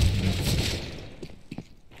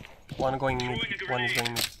 One going mid, one is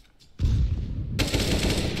going mid.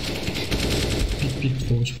 Пит,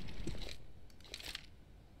 получил.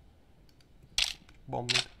 Bomb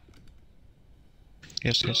mid.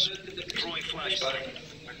 Yes. Throwing flashbang.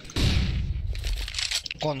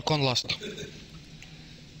 Con last.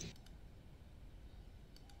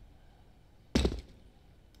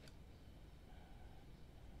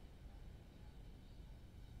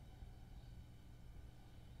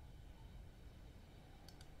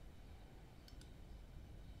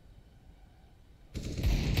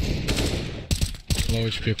 Low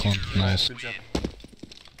HP con, nice. Good job.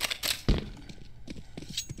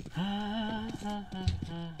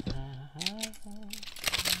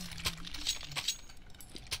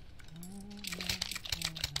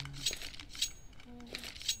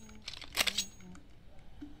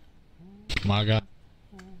 Мага.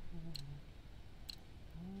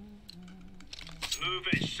 Move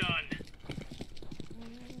it, son.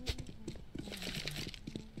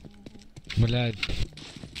 Блядь.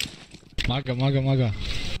 Мага.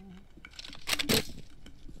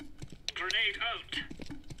 Grenade out.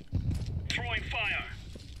 Throwing fire.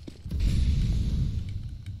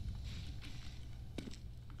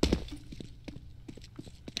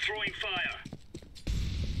 Throwing fire.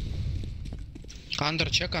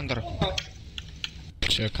 Check under.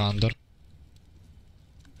 Check under.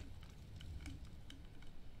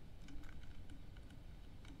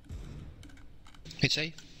 It's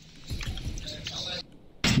A.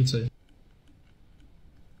 Inside.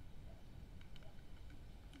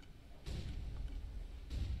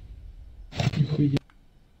 Нихуя.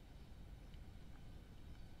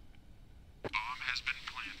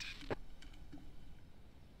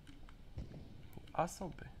 A sau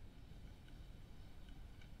B?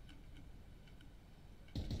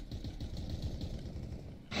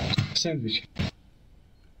 Сэндвич.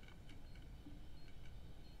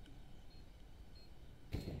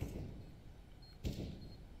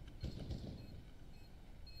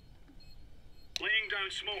 Laying down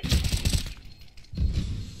smoke.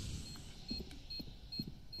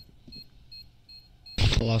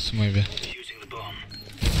 Last maybe. Using the bomb.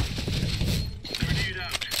 Grenade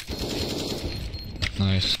out.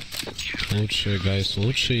 Nice. Лучшие, guys,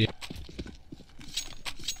 лучшие.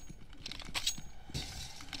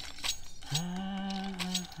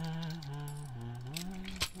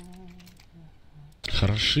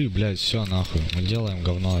 Хороши, блядь, все нахуй. Мы делаем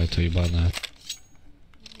говно это ебаное.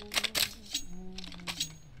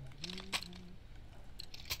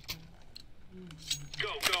 Go.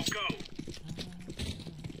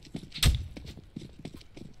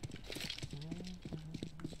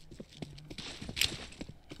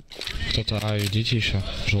 Кто-то, идите еще,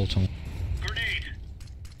 желтому. Grenade.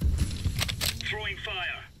 Throwing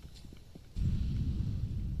fire.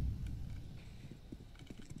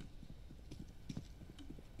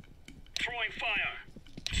 Throwing fire.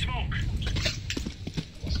 Smoke.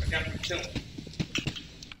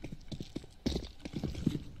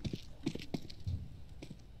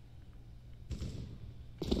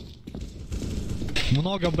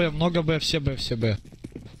 Много Б, все Б.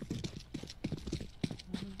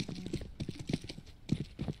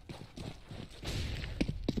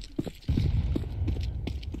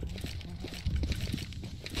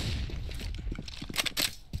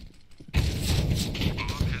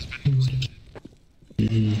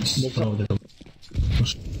 и справа там.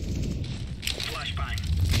 Flashbang.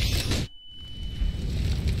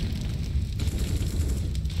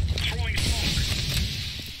 Throwing smoke.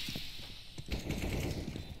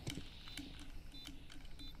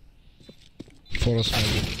 Forest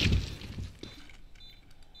maybe.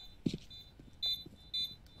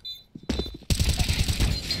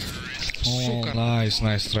 Oh, Сука.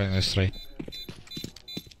 nice try.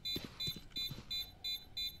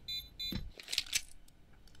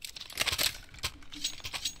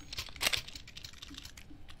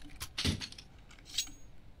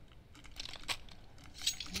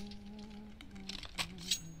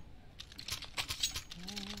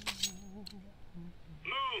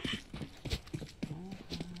 Move.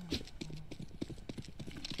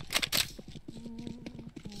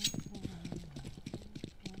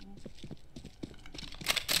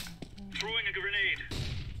 Throwing a grenade.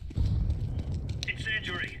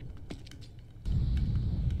 Incendiary.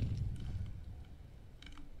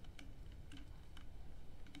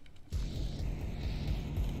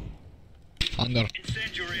 Under.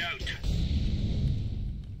 Incendiary out.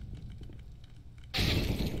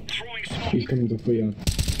 Throwing smoke. Их там дохуя.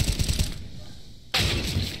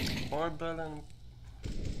 Orbital and...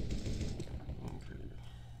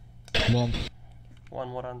 Bomb. One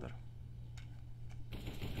more under.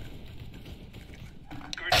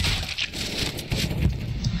 Grenade.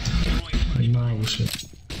 Throwing Понимаю выше.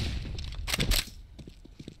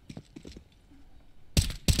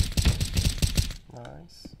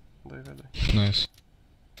 Nice. Доведу. Nice.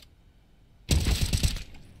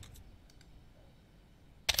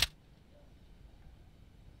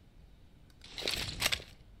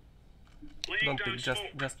 laying Don't down pick,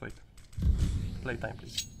 smoke. just wait. Playtime,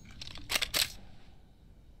 please.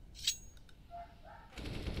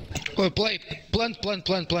 Ой, play. Plant.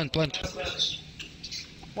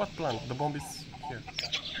 What plan? The bomb is here.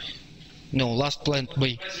 No, last plant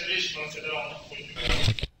B.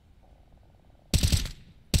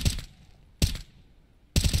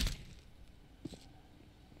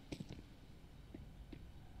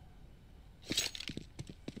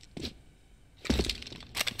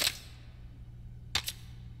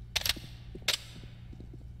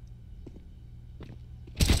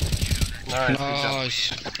 Nice, good job.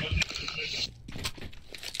 Найс.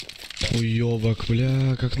 Уёбок,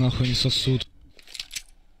 бля, как нахуй не сосут.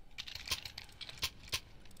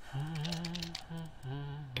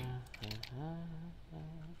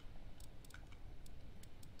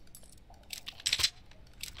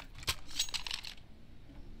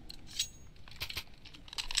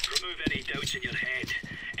 Remove any doubts in your head.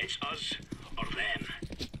 It's us or them.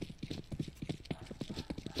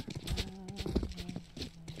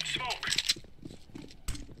 Smoke.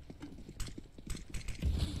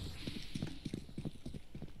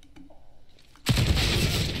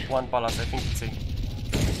 One palace, I think it's A.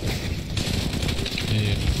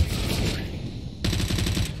 И-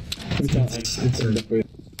 Это дохуя.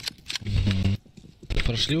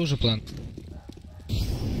 Прошли уже план?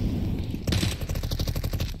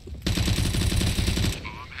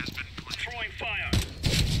 Throwing fire.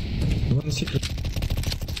 One secret.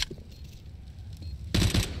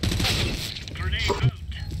 Grenade out.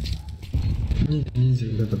 Ниндзя,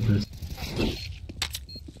 ребята, блядь.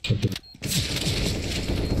 Чё ты?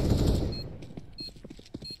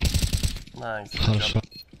 Nice. Good Хорошо. job.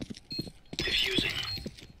 Diffusing.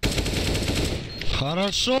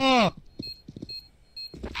 Хорошо!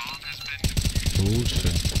 Лучше.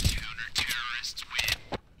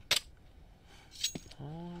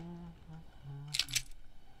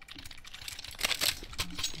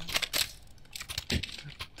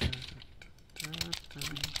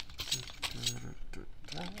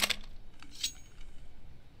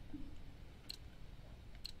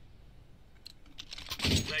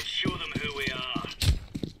 Let's show them who we are.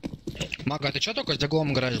 Мага, ты чё только с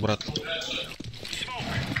диаглом играешь, брат?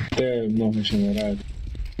 Smoke. Ты много еще нравит.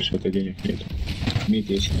 Что-то денег нет. Мид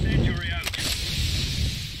есть. Incendiary out.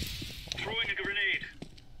 Throwing a grenade.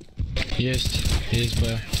 Есть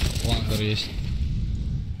Б. Ландер есть.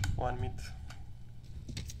 One mid.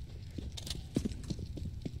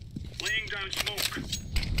 Laying down smoke.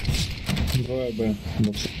 Двое Б.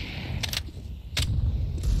 Бокс.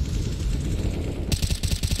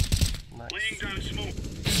 Laying Nice. down smoke.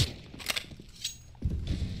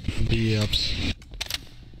 Бьепс.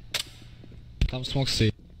 Там смог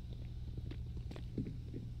стоит.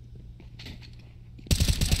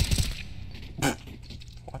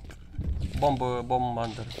 What? Bomb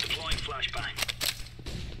under. Deploying flashbang.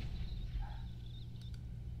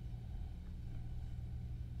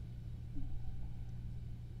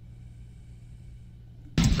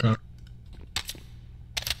 Как?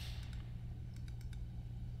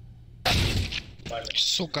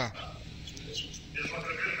 Сука.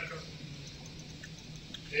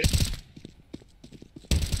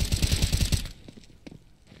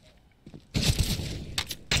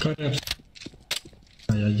 Care...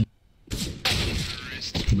 Ai один.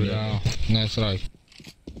 Бля, насрать.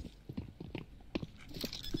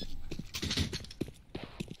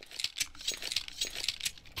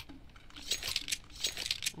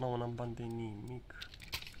 Nu am bani de nimic.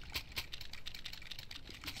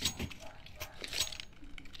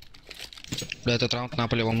 Да, этот раунд на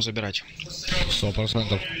по-любому забирать.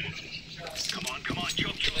 100%.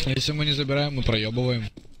 Если мы не забираем, мы проебываем.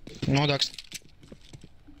 Ну да, кстати.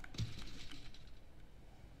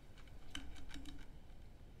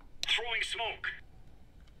 Throwing smoke.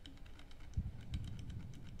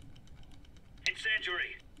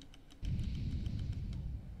 Incendiary.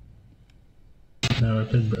 Да,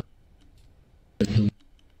 опять Б.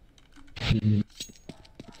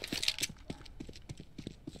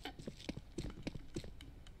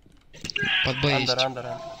 Под Б есть. Андер.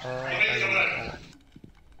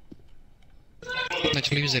 На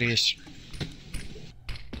телевизоре есть.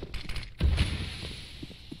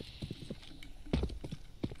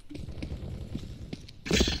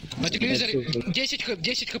 На телевизоре 10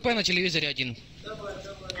 хп на телевизоре один.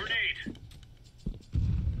 Grenade.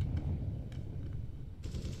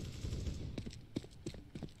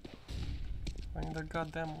 Они да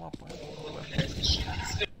goddamn лапают.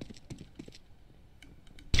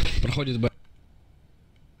 Проходит Б.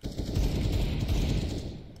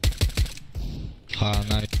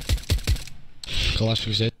 Нари. Калашик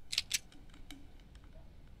взять.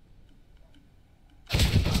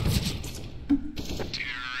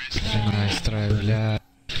 Настрой, бля.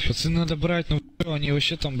 Пацаны, надо брать, ну они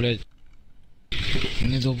вообще там, блядь.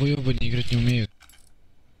 Они долбоёбы, не играть не умеют.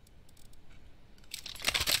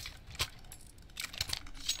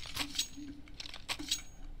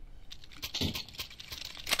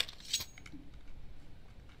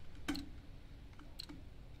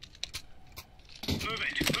 Move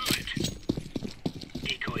it.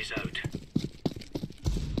 Decoys out.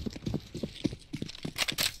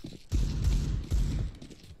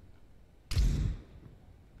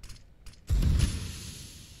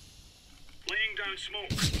 Laying down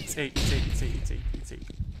smoke. It's 8.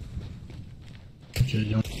 Окей,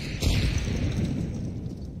 идем.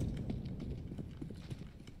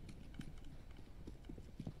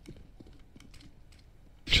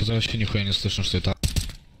 Что-то вообще нихуя не слышно, что это.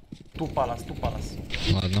 Tu palas.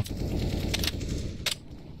 Ладно.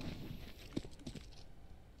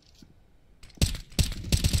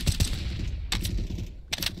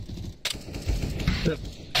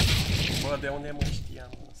 Bă, de unde mă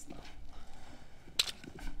știam asta?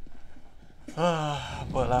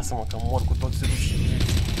 Bă, lasă-mă că mor cu toți rușii.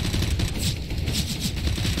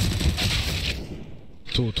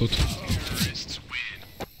 Тут.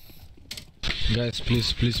 Guys,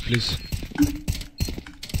 please.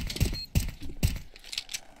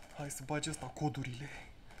 Hai să bagi ăsta codurile.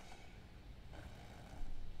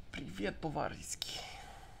 Привет, товарищи.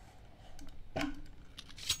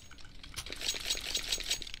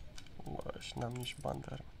 Bă, și n-am nici bani de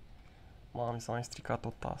arme. Mamă, mi s-a mai stricat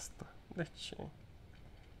o tastă. De ce?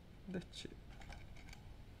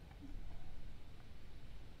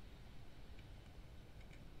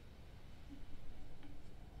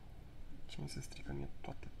 Ce mi se strică mie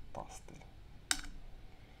toate tastele?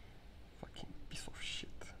 Fucking piece of shit.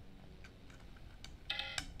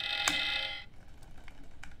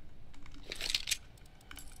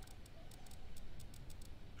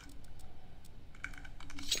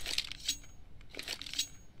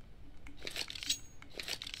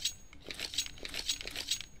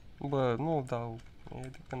 Bă, nu dau. E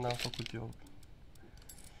de când am făcut eu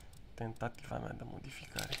tentativa mea de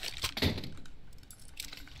modificare.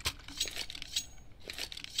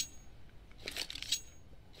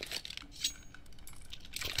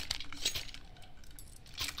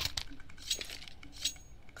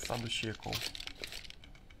 S-a dus și eco.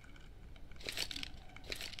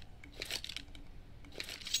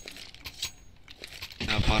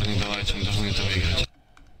 Да, парни, давайте, мы должны это выиграть.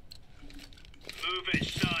 Move it,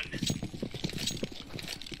 son.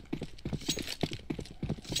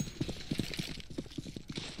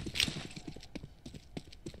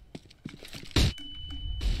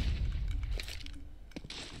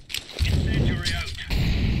 Incendiary out.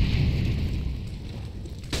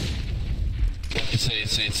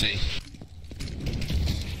 It's A.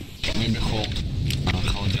 Maybe hold.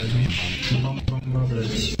 Холодят, ебан. Нам,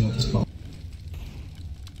 блядь, вот спал.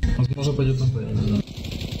 Возможно, пойдет на Б, я не знаю.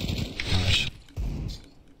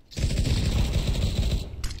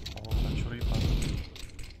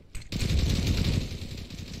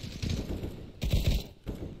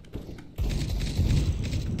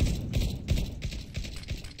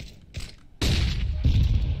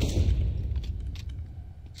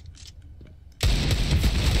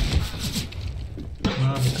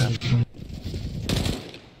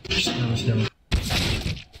 Слева.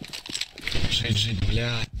 Жить,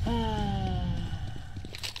 блядь.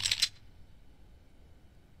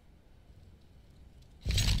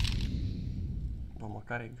 Bă,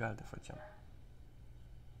 măcar egal de făceam.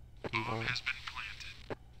 Bă.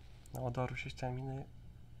 N-au doar rușii ăștia în mine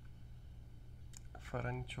fără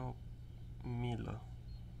nicio milă.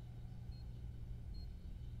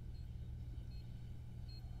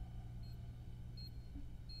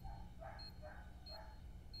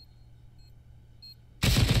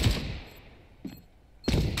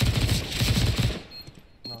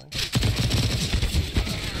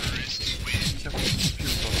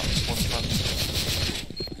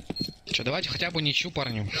 Че, давайте хотя бы ничью,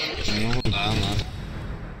 парни. Ну да, надо.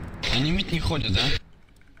 Они ведь не ходят, да?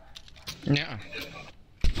 Не.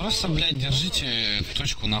 Просто, блядь, держите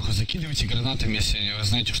точку нахуй, закидывайте гранатами, если вы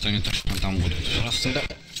знаете, что они точно там будут. Просто... Да.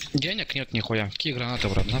 Денег нет нихуя. Какие гранаты,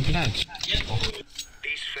 брат? Да, блядь.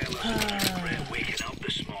 These fellas are regret waking up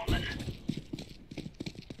this morning.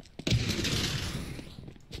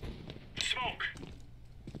 Smoke.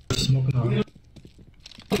 Смог на...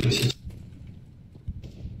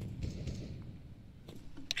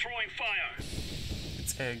 Throwing fire.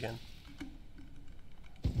 It's A again.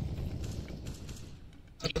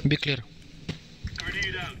 Be clear.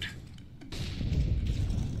 Grenade out.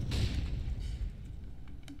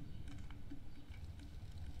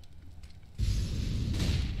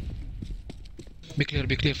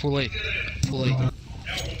 Be clear, full A. Full A.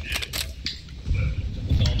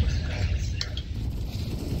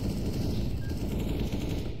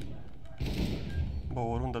 Bă,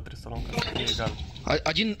 o rundă trebuie să luăm că e egal.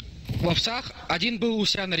 Один в овсах, один был у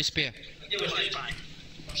себя на респе.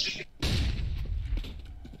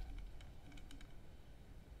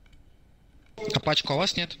 А пачка у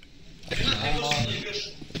вас нет?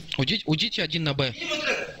 Уйдите один на Б.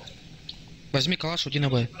 Возьми калаш, уйди на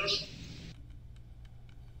Б.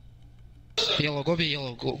 Yellow,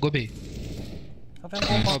 go B. Avem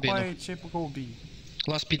bomba Gobi, cu nu. aia, ce cu Gobi?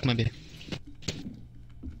 Last pit, maybe.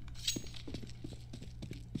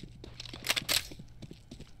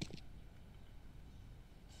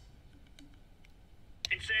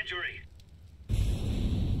 Incendiary.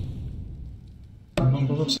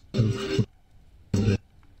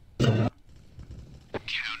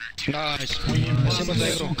 Найс. Спасибо за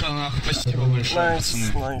игру. Сука, нахуй, спасибо большое, Найс,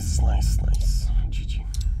 пацаны. найс, найс, найс. GG.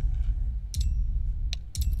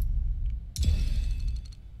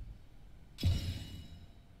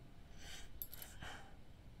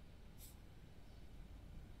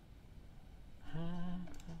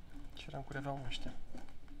 Ce rancuri aveau ăștia?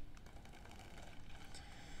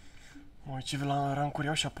 Mă uit ce la rancuri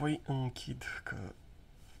au și apoi închid, că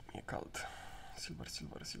e cald. Silver,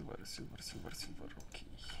 silver, silver, silver, silver, silver, ok.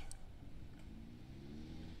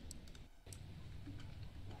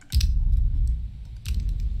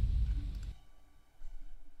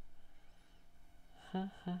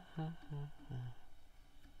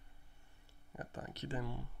 Gata,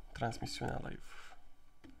 închidem transmisiunea live.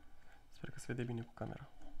 Sper că se vede bine cu camera.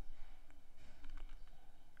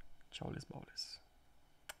 Ciao les baules.